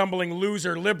was a stumbling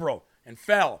loser liberal and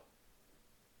fell.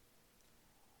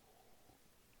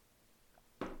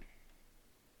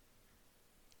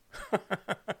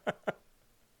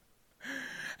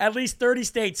 At least 30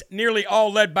 states, nearly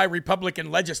all led by Republican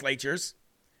legislatures,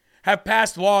 have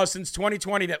passed laws since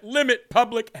 2020 that limit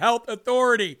public health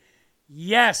authority.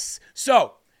 Yes.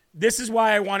 So, this is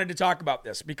why I wanted to talk about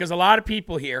this, because a lot of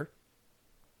people here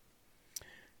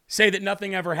say that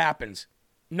nothing ever happens.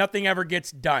 Nothing ever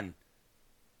gets done.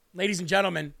 Ladies and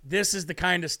gentlemen, this is the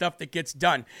kind of stuff that gets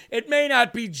done. It may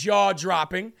not be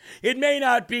jaw-dropping. It may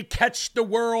not be catch the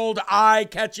world,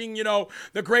 eye-catching,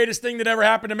 the greatest thing that ever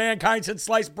happened to mankind since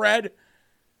sliced bread.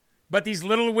 But these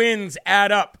little wins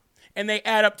add up. And they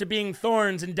add up to being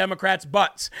thorns in Democrats'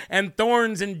 butts. And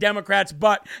thorns in Democrats'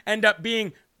 butt end up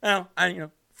being,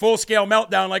 full-scale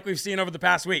meltdown like we've seen over the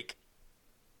past week.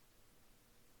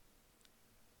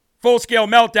 Full-scale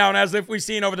meltdown as if we've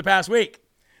seen over the past week.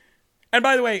 And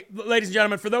by the way, ladies and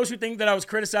gentlemen, for those who think that I was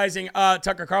criticizing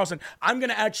Tucker Carlson, I'm going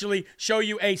to actually show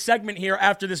you a segment here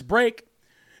after this break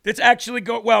that's actually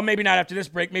maybe not after this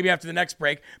break, maybe after the next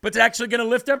break, but it's actually going to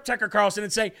lift up Tucker Carlson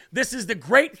and say, this is the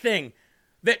great thing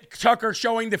that Tucker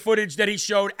showing the footage that he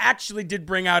showed actually did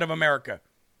bring out of America.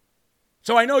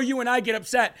 So I know you and I get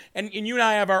upset, and you and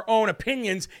I have our own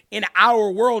opinions in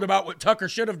our world about what Tucker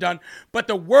should have done, but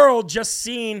the world just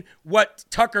seen what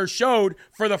Tucker showed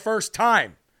for the first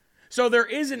time. So there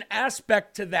is an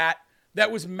aspect to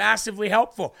that was massively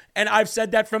helpful, and I've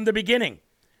said that from the beginning.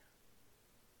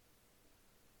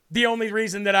 The only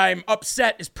reason that I'm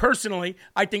upset is personally,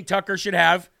 I think Tucker should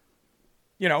have,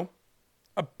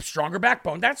 a stronger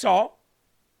backbone. That's all.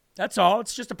 That's all.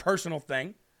 It's just a personal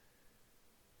thing.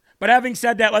 But having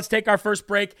said that, let's take our first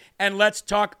break and let's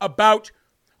talk about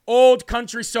Old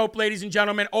Country Soap, ladies and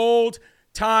gentlemen. Old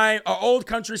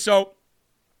Country Soap.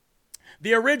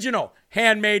 The original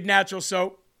handmade natural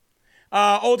soap.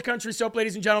 Old Country Soap,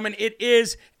 ladies and gentlemen. It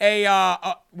is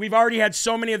we've already had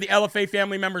so many of the LFA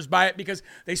family members buy it because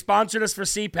they sponsored us for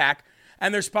CPAC.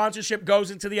 And their sponsorship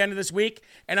goes into the end of this week,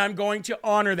 and I'm going to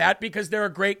honor that because they're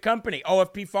a great company.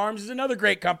 OFP Farms is another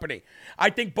great company.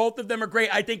 I think both of them are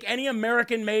great. I think any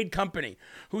American-made company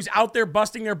who's out there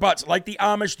busting their butts like the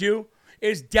Amish do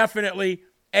is definitely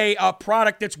a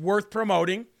product that's worth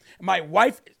promoting. My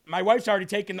wife's already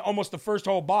taken almost the first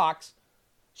whole box.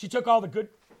 She took all the good...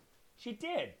 She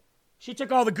did. She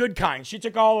took all the good kinds. She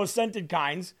took all the scented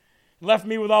kinds, left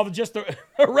me with all the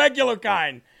regular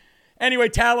kind. Anyway,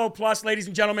 Tallow Plus, ladies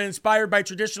and gentlemen, inspired by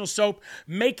traditional soap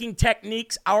making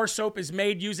techniques. Our soap is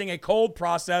made using a cold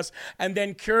process and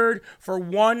then cured for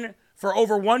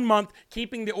over 1 month,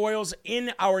 keeping the oils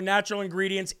in our natural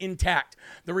ingredients intact.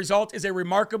 The result is a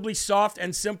remarkably soft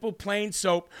and simple plain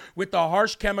soap without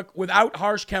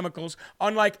harsh chemicals.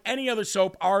 Unlike any other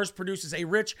soap, ours produces a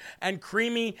rich and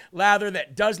creamy lather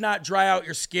that does not dry out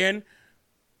your skin.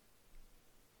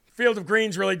 Field of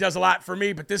Greens really does a lot for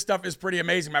me, but this stuff is pretty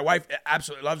amazing. My wife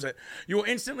absolutely loves it. You will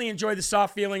instantly enjoy the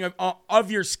soft feeling of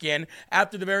your skin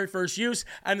after the very first use,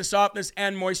 and the softness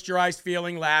and moisturized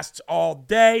feeling lasts all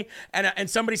day. And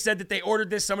somebody said that they ordered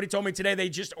this. Somebody told me today they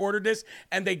just ordered this,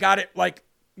 and they got it like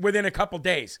within a couple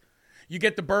days. You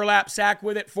get the burlap sack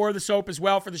with it for the soap as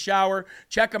well for the shower.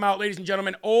 Check them out, ladies and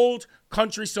gentlemen. Old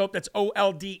Country Soap. That's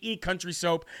OLDE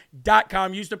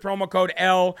countrysoap.com. Use the promo code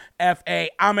LFA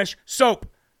Amish Soap.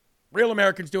 Real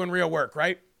Americans doing real work,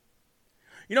 right?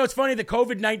 It's funny that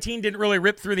COVID-19 didn't really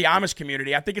rip through the Amish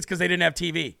community. I think it's because they didn't have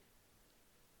TV.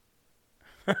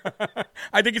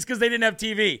 I think it's because they didn't have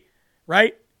TV,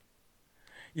 right?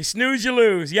 You snooze, you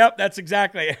lose. Yep, that's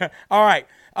exactly. All right.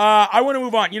 I want to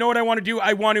move on. You know what I want to do?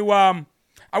 I want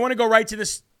to go right to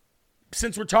this,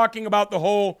 since we're talking about the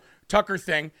whole Tucker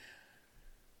thing.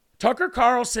 Tucker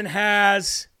Carlson had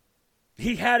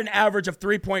an average of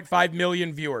 3.5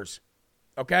 million viewers.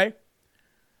 Okay?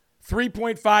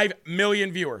 3.5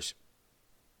 million viewers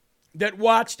that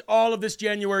watched all of this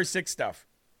January 6th stuff.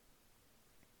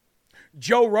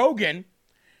 Joe Rogan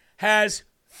has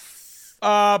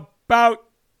about,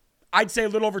 I'd say a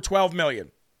little over 12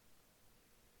 million.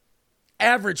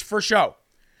 Average for show.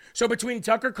 So between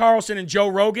Tucker Carlson and Joe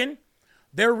Rogan,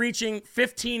 they're reaching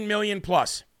 15 million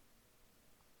plus.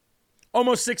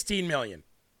 Almost 16 million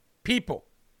people.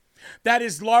 That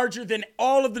is larger than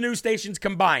all of the news stations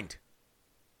combined.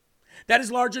 That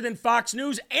is larger than Fox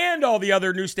News and all the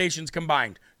other news stations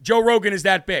combined. Joe Rogan is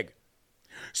that big.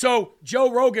 So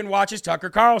Joe Rogan watches Tucker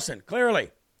Carlson,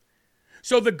 clearly.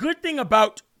 So the good thing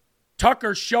about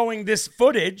Tucker showing this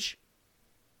footage,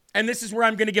 and this is where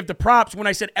I'm going to give the props when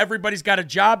I said everybody's got a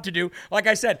job to do. Like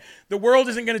I said, the world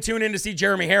isn't going to tune in to see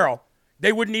Jeremy Harrell.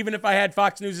 They wouldn't even if I had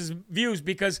Fox News' views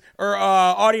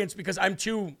audience because I'm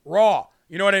too raw.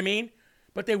 You know what I mean?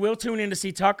 But they will tune in to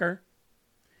see Tucker.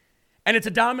 And it's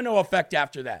a domino effect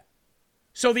after that.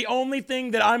 So the only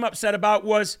thing that I'm upset about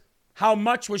was how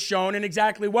much was shown and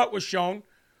exactly what was shown.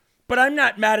 But I'm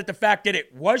not mad at the fact that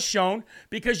it was shown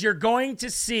because you're going to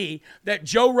see that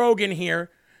Joe Rogan here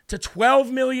to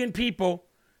 12 million people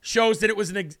shows that it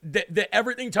was that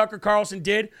everything Tucker Carlson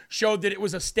did showed that it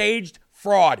was a staged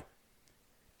fraud.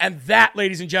 And that,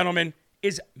 ladies and gentlemen,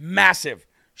 is massive.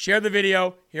 Share the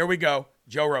video. Here we go.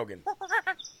 Joe Rogan.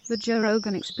 The Joe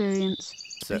Rogan Experience.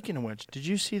 Speaking of which, did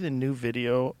you see the new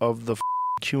video of the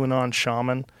QAnon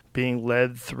shaman being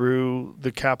led through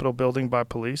the Capitol building by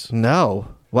police? No.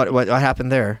 What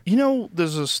happened there? You know,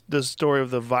 there's the story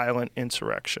of the violent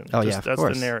insurrection. Oh, yeah, of that's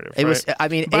course. the narrative, It right? was, I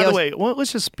mean, By the way,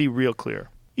 let's just be real clear.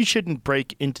 You shouldn't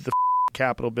break into the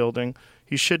Capitol building.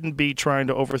 You shouldn't be trying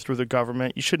to overthrow the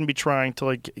government. You shouldn't be trying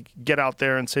to get out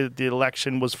there and say that the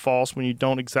election was false when you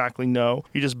don't exactly know.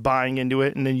 You're just buying into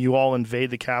it, and then you all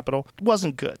invade the Capitol. It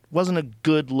wasn't good. It wasn't a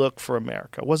good look for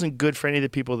America. It wasn't good for any of the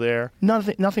people there.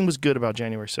 Nothing was good about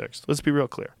January 6th. Let's be real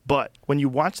clear. But when you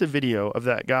watch the video of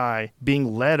that guy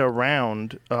being led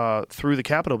around through the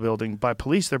Capitol building by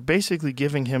police, they're basically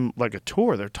giving him like a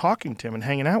tour. They're talking to him and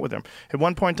hanging out with him. At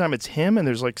one point in time, it's him, and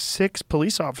there's 6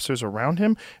 police officers around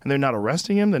him, and they're not arresting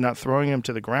him. They're not throwing him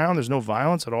to the ground. There's no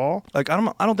violence at all. I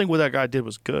don't think what that guy did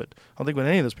was good. I don't think what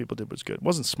any of those people did was good. It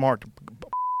wasn't smart to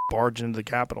barge into the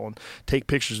Capitol and take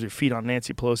pictures of your feet on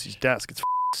Nancy Pelosi's desk. It's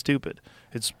stupid.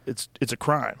 It's a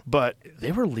crime. But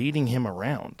they were leading him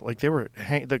around.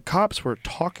 The cops were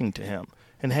talking to him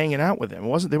and hanging out with him.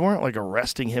 They weren't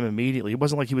arresting him immediately. It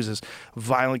wasn't like he was this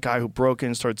violent guy who broke in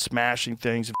and started smashing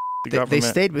things. The government. They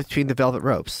stayed between the velvet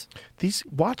ropes.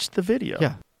 Watch the video.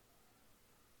 Yeah.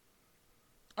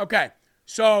 Okay,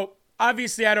 so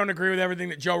obviously I don't agree with everything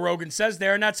that Joe Rogan says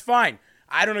there, and that's fine.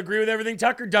 I don't agree with everything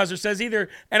Tucker does or says either,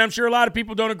 and I'm sure a lot of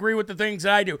people don't agree with the things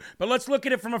that I do. But let's look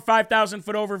at it from a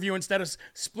 5,000-foot overview instead of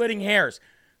splitting hairs.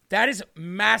 That is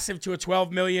massive to a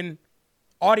 12 million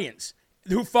audience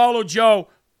who follow Joe,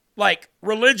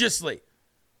 religiously.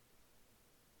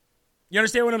 You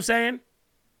understand what I'm saying?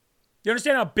 You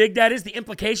understand how big that is, the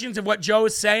implications of what Joe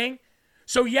is saying?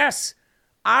 So yes,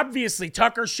 obviously,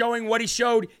 Tucker showing what he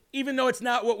showed, even though it's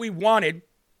not what we wanted,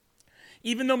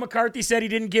 even though McCarthy said he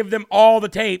didn't give them all the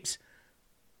tapes,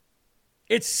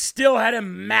 it still had a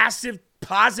massive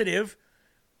positive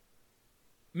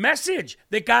message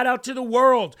that got out to the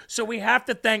world. So we have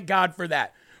to thank God for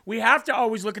that. We have to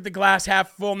always look at the glass half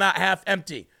full, not half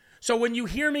empty. So when you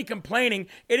hear me complaining,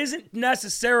 it isn't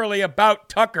necessarily about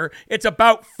Tucker. It's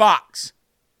about Fox.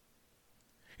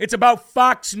 It's about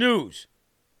Fox News.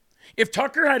 If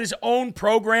Tucker had his own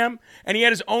program and he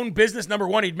had his own business, number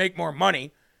one, he'd make more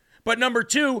money. But number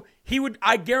two,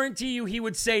 I guarantee you he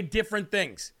would say different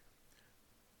things.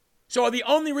 So the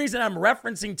only reason I'm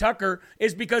referencing Tucker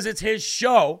is because it's his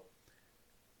show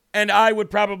and I would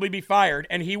probably be fired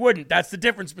and he wouldn't. That's the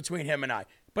difference between him and I.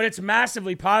 But it's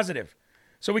massively positive.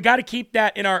 So we got to keep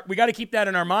that in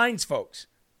our minds, folks.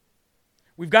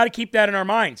 We've got to keep that in our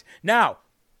minds. Now,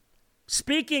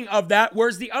 speaking of that,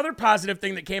 where's the other positive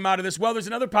thing that came out of this? Well, there's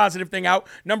another positive thing out.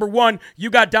 Number one,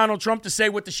 you got Donald Trump to say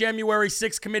what the January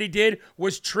 6th committee did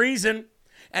was treason,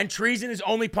 and treason is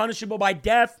only punishable by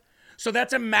death. So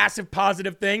that's a massive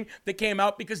positive thing that came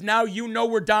out because now you know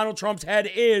where Donald Trump's head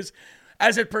is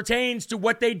as it pertains to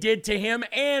what they did to him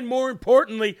and, more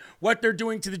importantly, what they're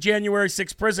doing to the January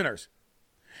 6th prisoners.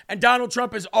 And Donald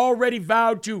Trump has already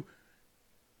vowed to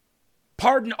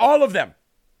pardon all of them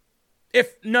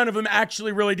if none of them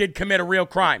actually really did commit a real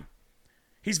crime.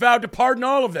 He's vowed to pardon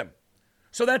all of them.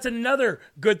 So that's another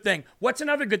good thing. What's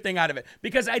another good thing out of it?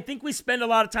 Because I think we spend a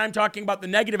lot of time talking about the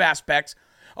negative aspects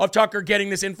of Tucker getting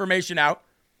this information out.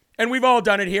 And we've all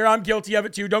done it here. I'm guilty of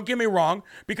it too. Don't get me wrong.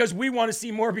 Because we want to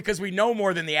see more because we know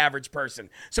more than the average person.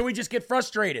 So we just get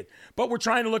frustrated. But we're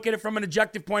trying to look at it from an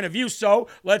objective point of view. So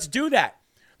let's do that.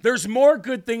 There's more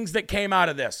good things that came out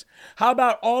of this. How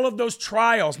about all of those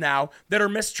trials now that are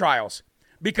mistrials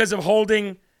because of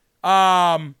holding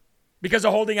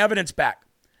evidence back?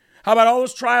 How about all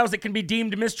those trials that can be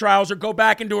deemed mistrials or go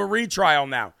back into a retrial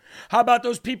now? How about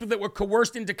those people that were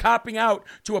coerced into copping out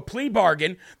to a plea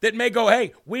bargain that may go,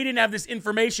 hey, we didn't have this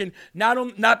information,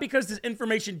 not because this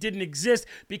information didn't exist,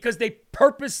 because they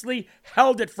purposely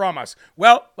held it from us.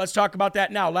 Well, let's talk about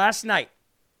that now. Last night,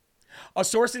 a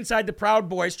source inside the Proud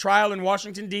Boys trial in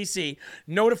Washington, D.C.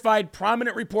 notified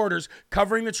prominent reporters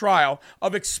covering the trial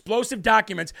of explosive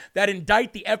documents that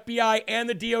indict the FBI and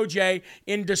the DOJ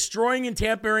in destroying and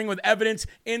tampering with evidence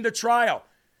in the trial.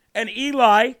 And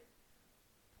Eli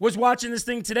was watching this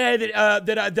thing today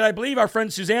that I believe our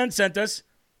friend Suzanne sent us.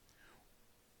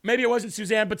 Maybe it wasn't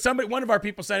Suzanne, but one of our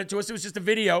people sent it to us. It was just a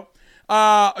video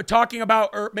talking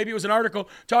about, or maybe it was an article,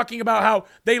 talking about how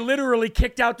they literally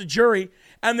kicked out the jury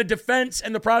and the defense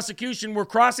and the prosecution were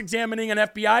cross-examining an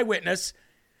FBI witness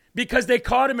because they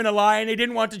caught him in a lie and they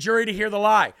didn't want the jury to hear the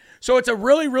lie. So it's a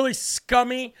really, really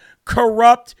scummy,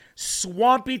 corrupt,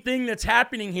 swampy thing that's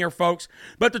happening here, folks.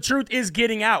 But the truth is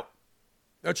getting out.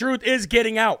 The truth is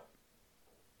getting out.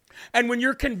 And when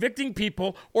you're convicting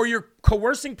people or you're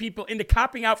coercing people into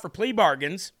copping out for plea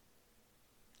bargains,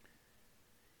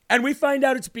 and we find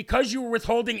out it's because you were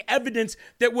withholding evidence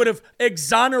that would have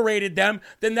exonerated them,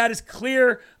 then that is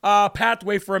clear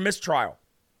pathway for a mistrial.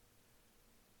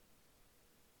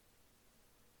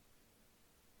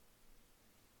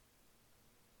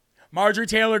 Marjorie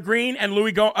Taylor Greene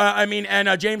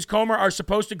and James Comer are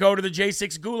supposed to go to the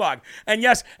J6 gulag. And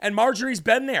yes, and Marjorie's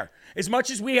been there. As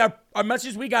much as we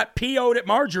got PO'd at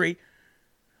Marjorie,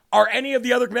 are any of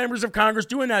the other members of Congress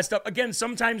doing that stuff? Again,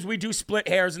 sometimes we do split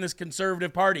hairs in this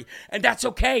conservative party, and that's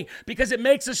okay because it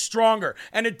makes us stronger,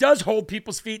 and it does hold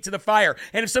people's feet to the fire.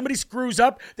 And if somebody screws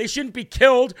up, they shouldn't be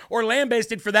killed or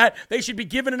lambasted for that. They should be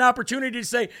given an opportunity to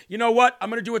say, you know what, I'm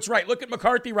going to do what's right. Look at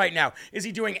McCarthy right now. Is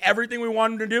he doing everything we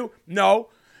want him to do? No,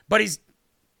 but he's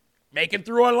making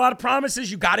through a lot of promises.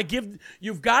 You've got to give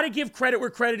credit where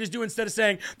credit is due instead of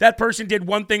saying that person did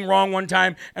one thing wrong one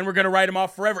time and we're going to write them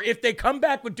off forever. If they come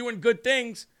back with doing good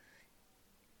things.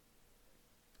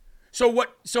 So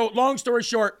long story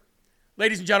short,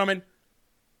 ladies and gentlemen,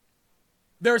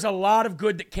 there's a lot of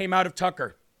good that came out of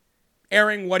Tucker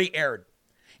airing what he aired.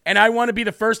 And I want to be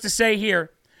the first to say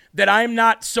here that I'm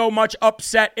not so much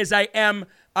upset as I am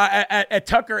at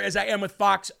Tucker as I am with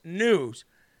Fox News.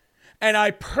 And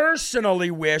I personally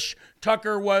wish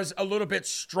Tucker was a little bit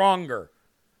stronger.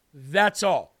 That's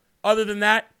all. Other than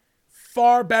that,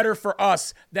 far better for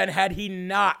us than had he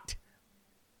not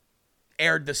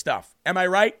aired the stuff. Am I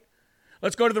right?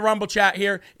 Let's go to the Rumble chat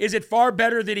here. Is it far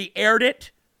better that he aired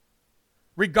it,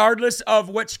 regardless of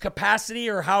which capacity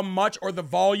or how much or the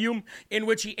volume in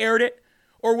which he aired it?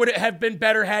 Or would it have been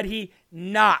better had he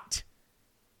not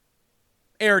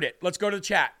aired it? Let's go to the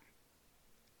chat.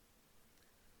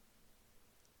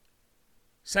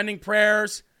 Sending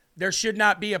prayers. There should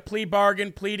not be a plea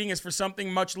bargain. Pleading is for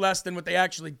something much less than what they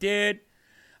actually did.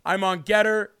 I'm on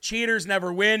Getter. Cheaters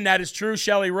never win. That is true.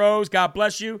 Shelly Rose, God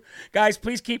bless you. Guys,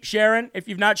 please keep sharing. If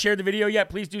you've not shared the video yet,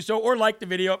 please do so. Or like the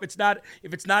video. If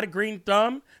it's not a green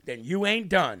thumb, then you ain't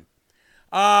done.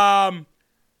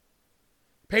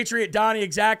 Patriot Donnie,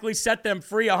 exactly. Set them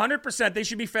free. 100%. They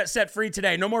should be set free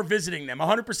today. No more visiting them.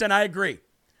 100%. I agree.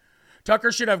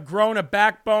 Tucker should have grown a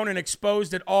backbone and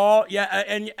exposed it all. Yeah,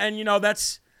 and you know,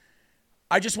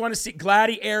 I just want to see.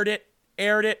 Glad he aired it.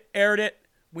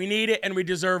 We need it, and we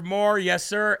deserve more. Yes,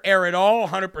 sir. Air it all.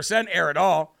 100%. Air it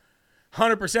all.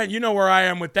 100%. You know where I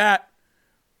am with that.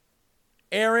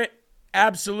 Air it.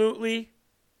 Absolutely.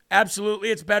 Absolutely.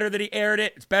 It's better that he aired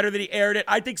it.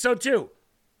 I think so, too.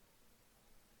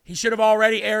 He should have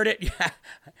already aired it.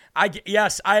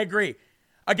 Yes, I agree.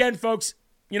 Again, folks,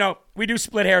 you know, we do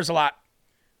split hairs a lot,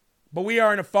 but we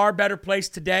are in a far better place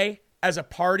today as a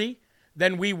party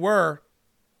than we were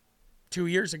 2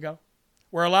 years ago.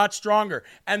 We're a lot stronger,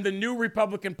 and the new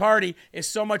Republican Party is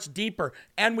so much deeper,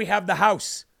 and we have the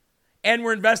House, and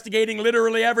we're investigating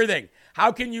literally everything.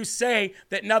 How can you say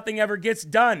that nothing ever gets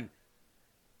done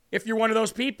if you're one of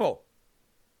those people?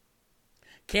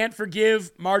 Can't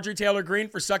forgive Marjorie Taylor Greene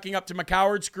for sucking up to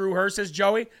McCoward. Screw her, says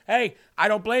Joey. Hey, I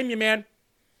don't blame you, man.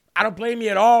 I don't blame you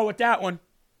at all with that one.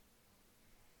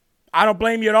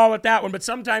 But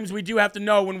sometimes we do have to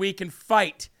know when we can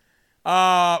fight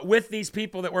with these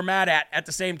people that we're mad at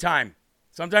the same time.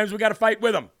 Sometimes we got to fight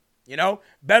with them. You know,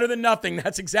 better than nothing.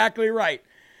 That's exactly right.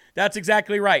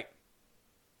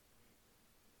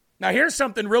 Now, here's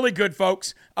something really good,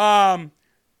 folks.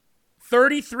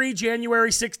 33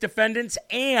 January 6 defendants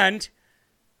and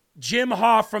Jim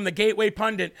Hoff from the Gateway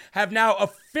Pundit have now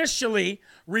officially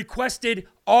requested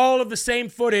all of the same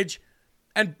footage,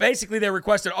 and basically they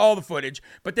requested all the footage,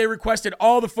 but they requested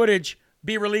all the footage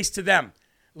be released to them.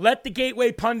 Let the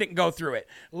Gateway Pundit go through it.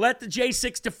 Let the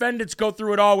J6 defendants go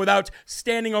through it all without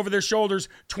standing over their shoulders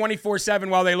 24/7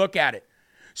 while they look at it.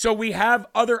 So we have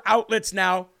other outlets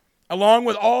now, along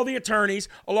with all the attorneys,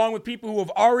 along with people who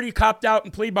have already copped out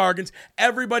in plea bargains.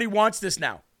 Everybody wants this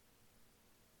now.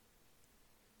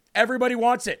 Everybody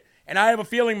wants it. And I have a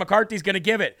feeling McCarthy's going to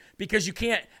give it, because you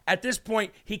can't, at this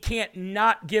point, he can't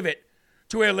not give it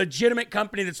to a legitimate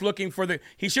company that's looking for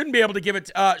he shouldn't be able to give it,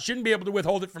 shouldn't be able to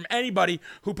withhold it from anybody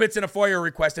who puts in a FOIA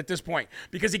request at this point,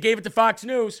 because he gave it to Fox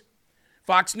News.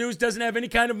 Fox News doesn't have any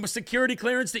kind of security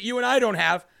clearance that you and I don't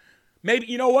have. Maybe,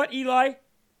 you know what, Eli?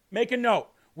 Make a note.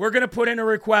 We're going to put in a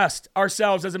request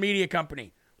ourselves as a media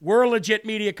company. We're a legit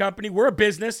media company. We're a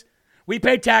business. We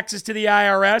pay taxes to the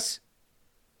IRS.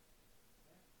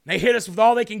 They hit us with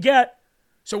all they can get.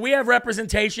 So we have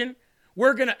representation.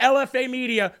 LFA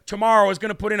Media tomorrow is going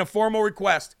to put in a formal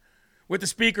request with the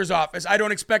Speaker's office. I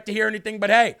don't expect to hear anything, but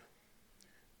hey,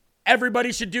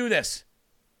 everybody should do this.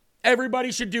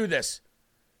 Everybody should do this.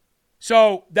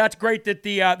 So that's great that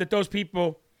that those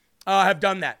people have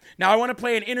done that. Now I want to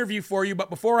play an interview for you,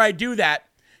 but before I do that,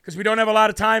 because we don't have a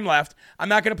lot of time left, I'm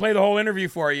not going to play the whole interview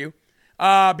for you.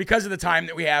 Because of the time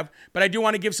that we have. But I do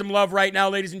want to give some love right now,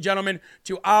 ladies and gentlemen,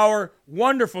 to our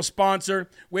wonderful sponsor,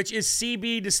 which is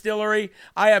CB Distillery.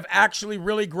 I have actually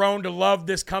really grown to love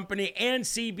this company and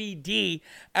CBD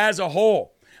as a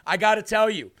whole. I got to tell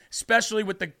you, especially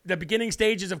with the beginning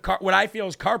stages of what I feel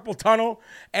is carpal tunnel,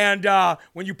 and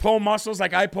when you pull muscles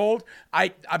like I pulled,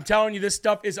 I'm telling you, this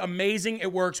stuff is amazing.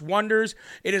 It works wonders.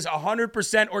 It is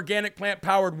 100% organic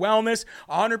plant-powered wellness,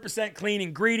 100% clean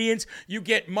ingredients. You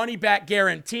get money-back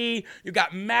guarantee. You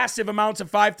got massive amounts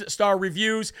of 5-star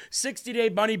reviews, 60-day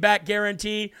money-back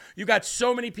guarantee. You got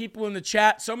so many people in the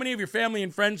chat, so many of your family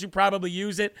and friends who probably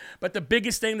use it. But the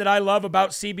biggest thing that I love about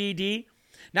CBD,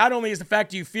 not only is the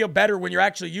fact that you feel better when you're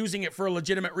actually using it for a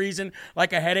legitimate reason,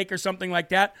 like a headache or something like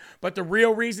that, but the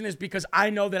real reason is because I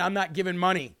know that I'm not giving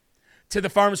money to the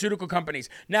pharmaceutical companies.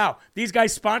 Now, these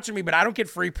guys sponsor me, but I don't get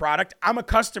free product. I'm a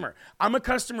customer. I'm a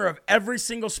customer of every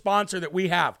single sponsor that we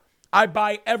have. I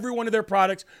buy every one of their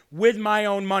products with my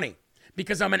own money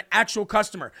because I'm an actual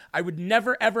customer. I would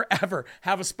never, ever, ever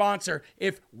have a sponsor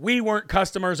if we weren't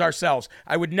customers ourselves.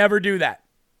 I would never do that,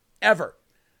 ever.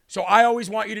 So I always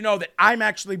want you to know that I'm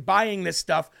actually buying this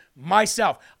stuff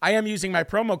myself. I am using my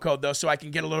promo code, though, so I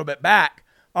can get a little bit back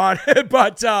on it.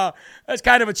 But that's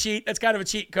kind of a cheat. That's kind of a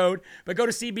cheat code. But go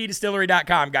to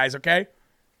cbdistillery.com, guys, okay?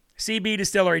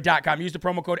 cbdistillery.com. Use the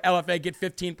promo code LFA. Get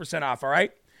 15% off, all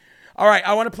right? All right,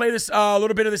 I want to play this a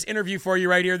little bit of this interview for you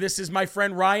right here. This is my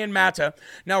friend Ryan Matta.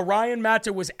 Now, Ryan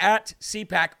Matta was at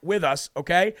CPAC with us,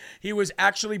 okay? He was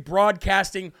actually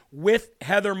broadcasting with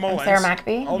Heather Mullins. I'm Sarah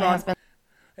McAfee. Hold on.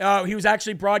 He was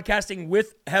actually broadcasting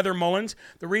with Heather Mullins.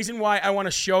 The reason why I want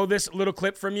to show this little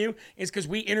clip from you is because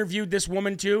we interviewed this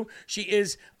woman too. She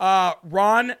is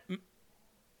Ron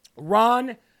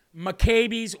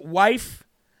McCabe's wife,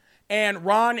 and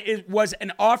Ron was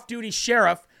an off-duty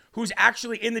sheriff who's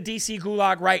actually in the D.C.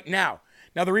 Gulag right now.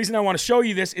 Now, the reason I want to show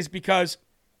you this is because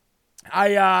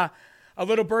a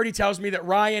little birdie tells me that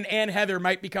Ryan and Heather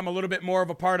might become a little bit more of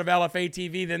a part of LFA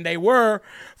TV than they were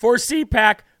for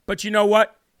CPAC, but you know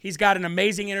what? He's got an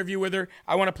amazing interview with her.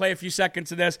 I want to play a few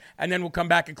seconds of this, and then we'll come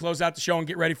back and close out the show and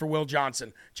get ready for Will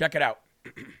Johnson. Check it out.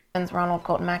 Ronald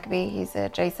Colton McAfee. He's a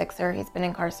J6er. He's been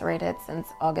incarcerated since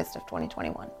August of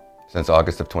 2021. Since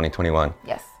August of 2021?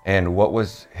 Yes. And what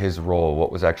was his role?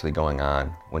 What was actually going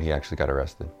on when he actually got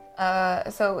arrested?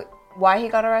 So why he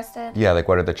got arrested? Yeah, like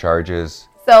what are the charges?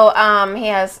 So he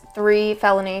has 3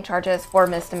 felony charges, 4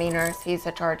 misdemeanors. He's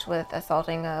charged with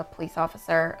assaulting a police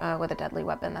officer with a deadly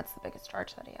weapon. That's the biggest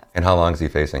charge that he has. And how long is he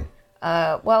facing?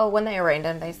 Well, when they arraigned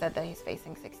him, they said that he's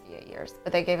facing 68 years.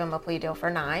 But they gave him a plea deal for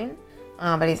 9,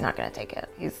 but he's not going to take it.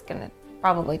 He's going to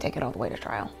probably take it all the way to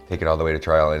trial. Take it all the way to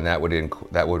trial, and that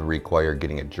would require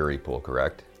getting a jury pool,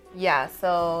 correct? Yeah,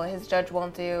 so his judge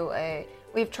won't do a...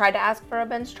 We've tried to ask for a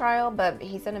bench trial, but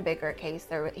he's in a bigger case.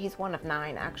 He's one of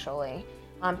 9, actually.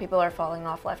 People are falling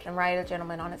off left and right. A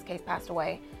gentleman on his case passed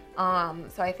away.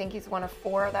 So I think he's one of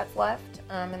 4 that's left,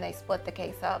 and they split the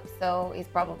case up. So he is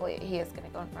going to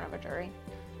go in front of a jury.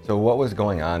 So what was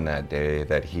going on that day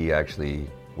that he actually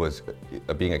was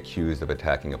being accused of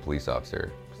attacking a police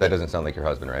officer? That doesn't sound like your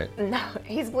husband, right? No,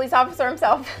 he's a police officer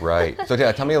himself. Right. So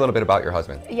yeah, tell me a little bit about your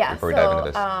husband before we dive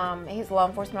into this. He's a law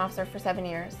enforcement officer for 7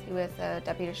 years. He was a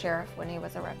deputy sheriff when he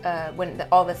was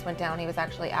all this went down. He was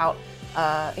actually out.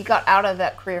 He got out of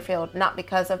that career field not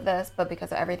because of this, but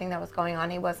because of everything that was going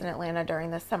on. He was in Atlanta during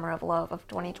the summer of love of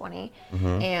 2020,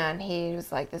 and he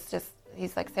was like,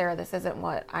 he's like, Sarah, this isn't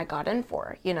what I got in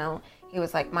for. You know, he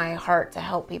was like, my heart to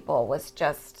help people was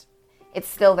just, it's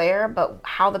still there, but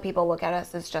how the people look at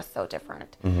us is just so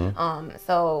different.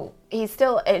 So he's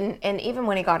still, and even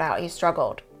when he got out, he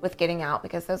struggled with getting out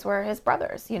because those were his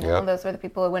brothers, you know, those were the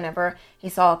people who whenever he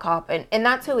saw a cop, and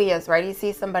that's who he is, right? He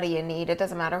sees somebody in need. It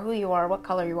doesn't matter who you are, what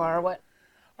color you are, what.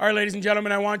 All right, ladies and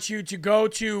gentlemen, I want you to go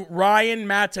to Ryan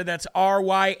Matta. That's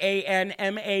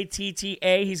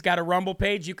RyanMatta. He's got a Rumble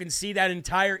page. You can see that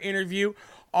entire interview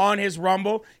on his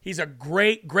Rumble. He's a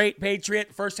great, great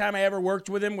patriot. First time I ever worked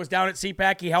with him was down at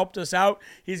CPAC. He helped us out.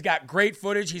 He's got great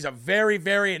footage. He's a very,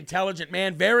 very intelligent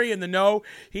man, very in the know.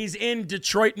 He's in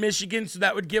Detroit, Michigan, so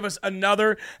that would give us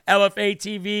another LFA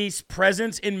TV's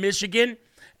presence in Michigan.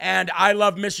 And I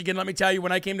love Michigan. Let me tell you,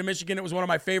 when I came to Michigan, it was one of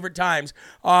my favorite times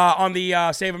on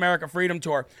the Save America Freedom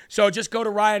Tour. So just go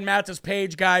to Ryan Matta's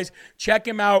page, guys. Check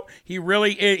him out.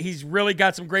 He's really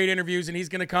got some great interviews, and he's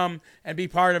going to come and be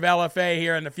part of LFA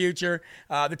here in the future.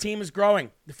 The team is growing.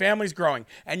 The family's growing.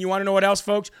 And you want to know what else,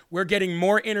 folks? We're getting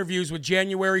more interviews with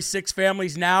January 6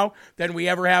 families now than we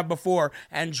ever have before.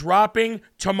 And dropping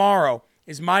tomorrow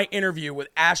is my interview with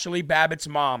Ashley Babbitt's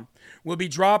mom. We'll be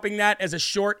dropping that as a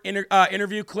short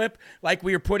interview clip like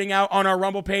we are putting out on our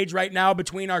Rumble page right now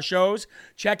between our shows.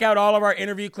 Check out all of our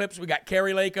interview clips. We got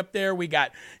Carrie Lake up there. We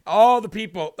got all the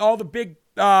people, all the big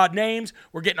names.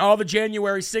 We're getting all the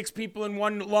January 6 people in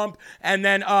one lump and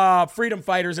then freedom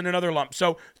fighters in another lump.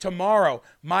 So tomorrow,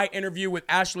 my interview with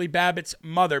Ashley Babbitt's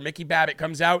mother, Mickey Babbitt,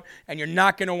 comes out, and you're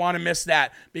not going to want to miss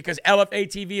that because LFA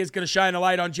TV is going to shine a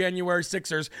light on January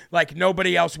 6ers like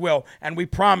nobody else will, and we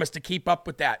promise to keep up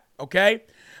with that, okay?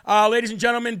 Ladies and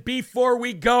gentlemen, before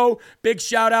we go, big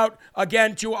shout out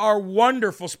again to our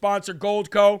wonderful sponsor,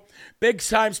 Goldco. Big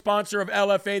time sponsor of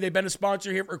LFA. They've been a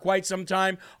sponsor here for quite some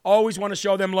time. Always want to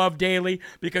show them love daily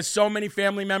because so many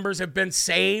family members have been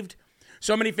saved.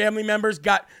 So many family members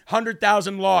got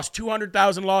 100,000 lost,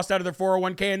 200,000 lost out of their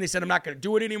 401k, and they said, I'm not going to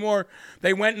do it anymore.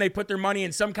 They went and they put their money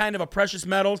in some kind of a precious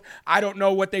metals. I don't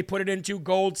know what they put it into,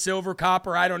 gold, silver,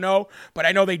 copper, I don't know. But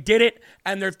I know they did it,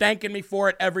 and they're thanking me for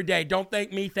it every day. Don't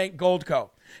thank me, thank Goldco.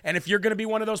 And if you're going to be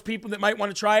one of those people that might want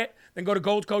to try it, then go to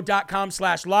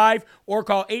goldco.com/live or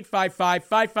call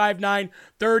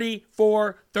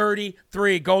 855-559-3433,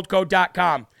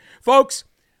 goldco.com. Folks,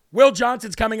 Will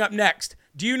Johnson's coming up next.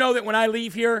 Do you know that when I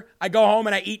leave here, I go home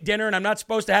and I eat dinner, and I'm not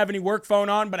supposed to have any work phone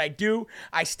on, but I do.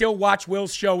 I still watch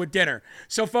Will's show with dinner.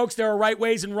 So, folks, there are right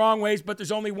ways and wrong ways, but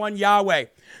there's only one Yahweh.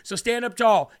 So stand up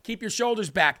tall, keep your shoulders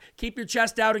back, keep your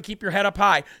chest out, and keep your head up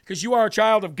high, because you are a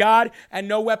child of God, and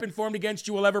no weapon formed against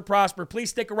you will ever prosper. Please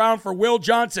stick around for Will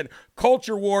Johnson.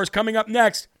 Culture Wars coming up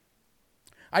next.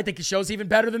 I think his show's even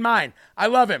better than mine. I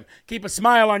love him. Keep a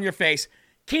smile on your face.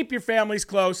 Keep your families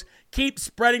close. Keep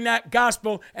spreading that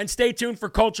gospel, and stay tuned for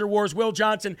Culture Wars. Will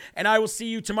Johnson, and I will see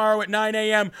you tomorrow at 9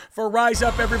 a.m. for Rise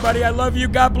Up, everybody. I love you.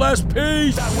 God bless.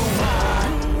 Peace.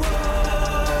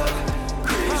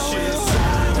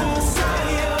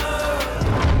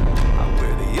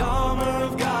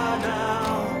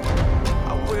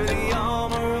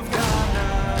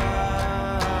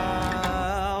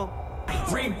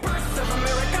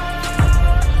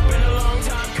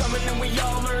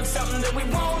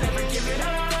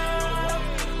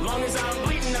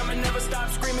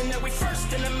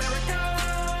 First in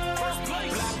America, first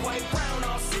place. Black, white, brown,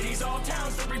 all cities, all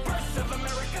towns, the rebirth of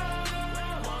America.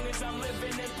 As long as I'm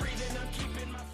living and breathing.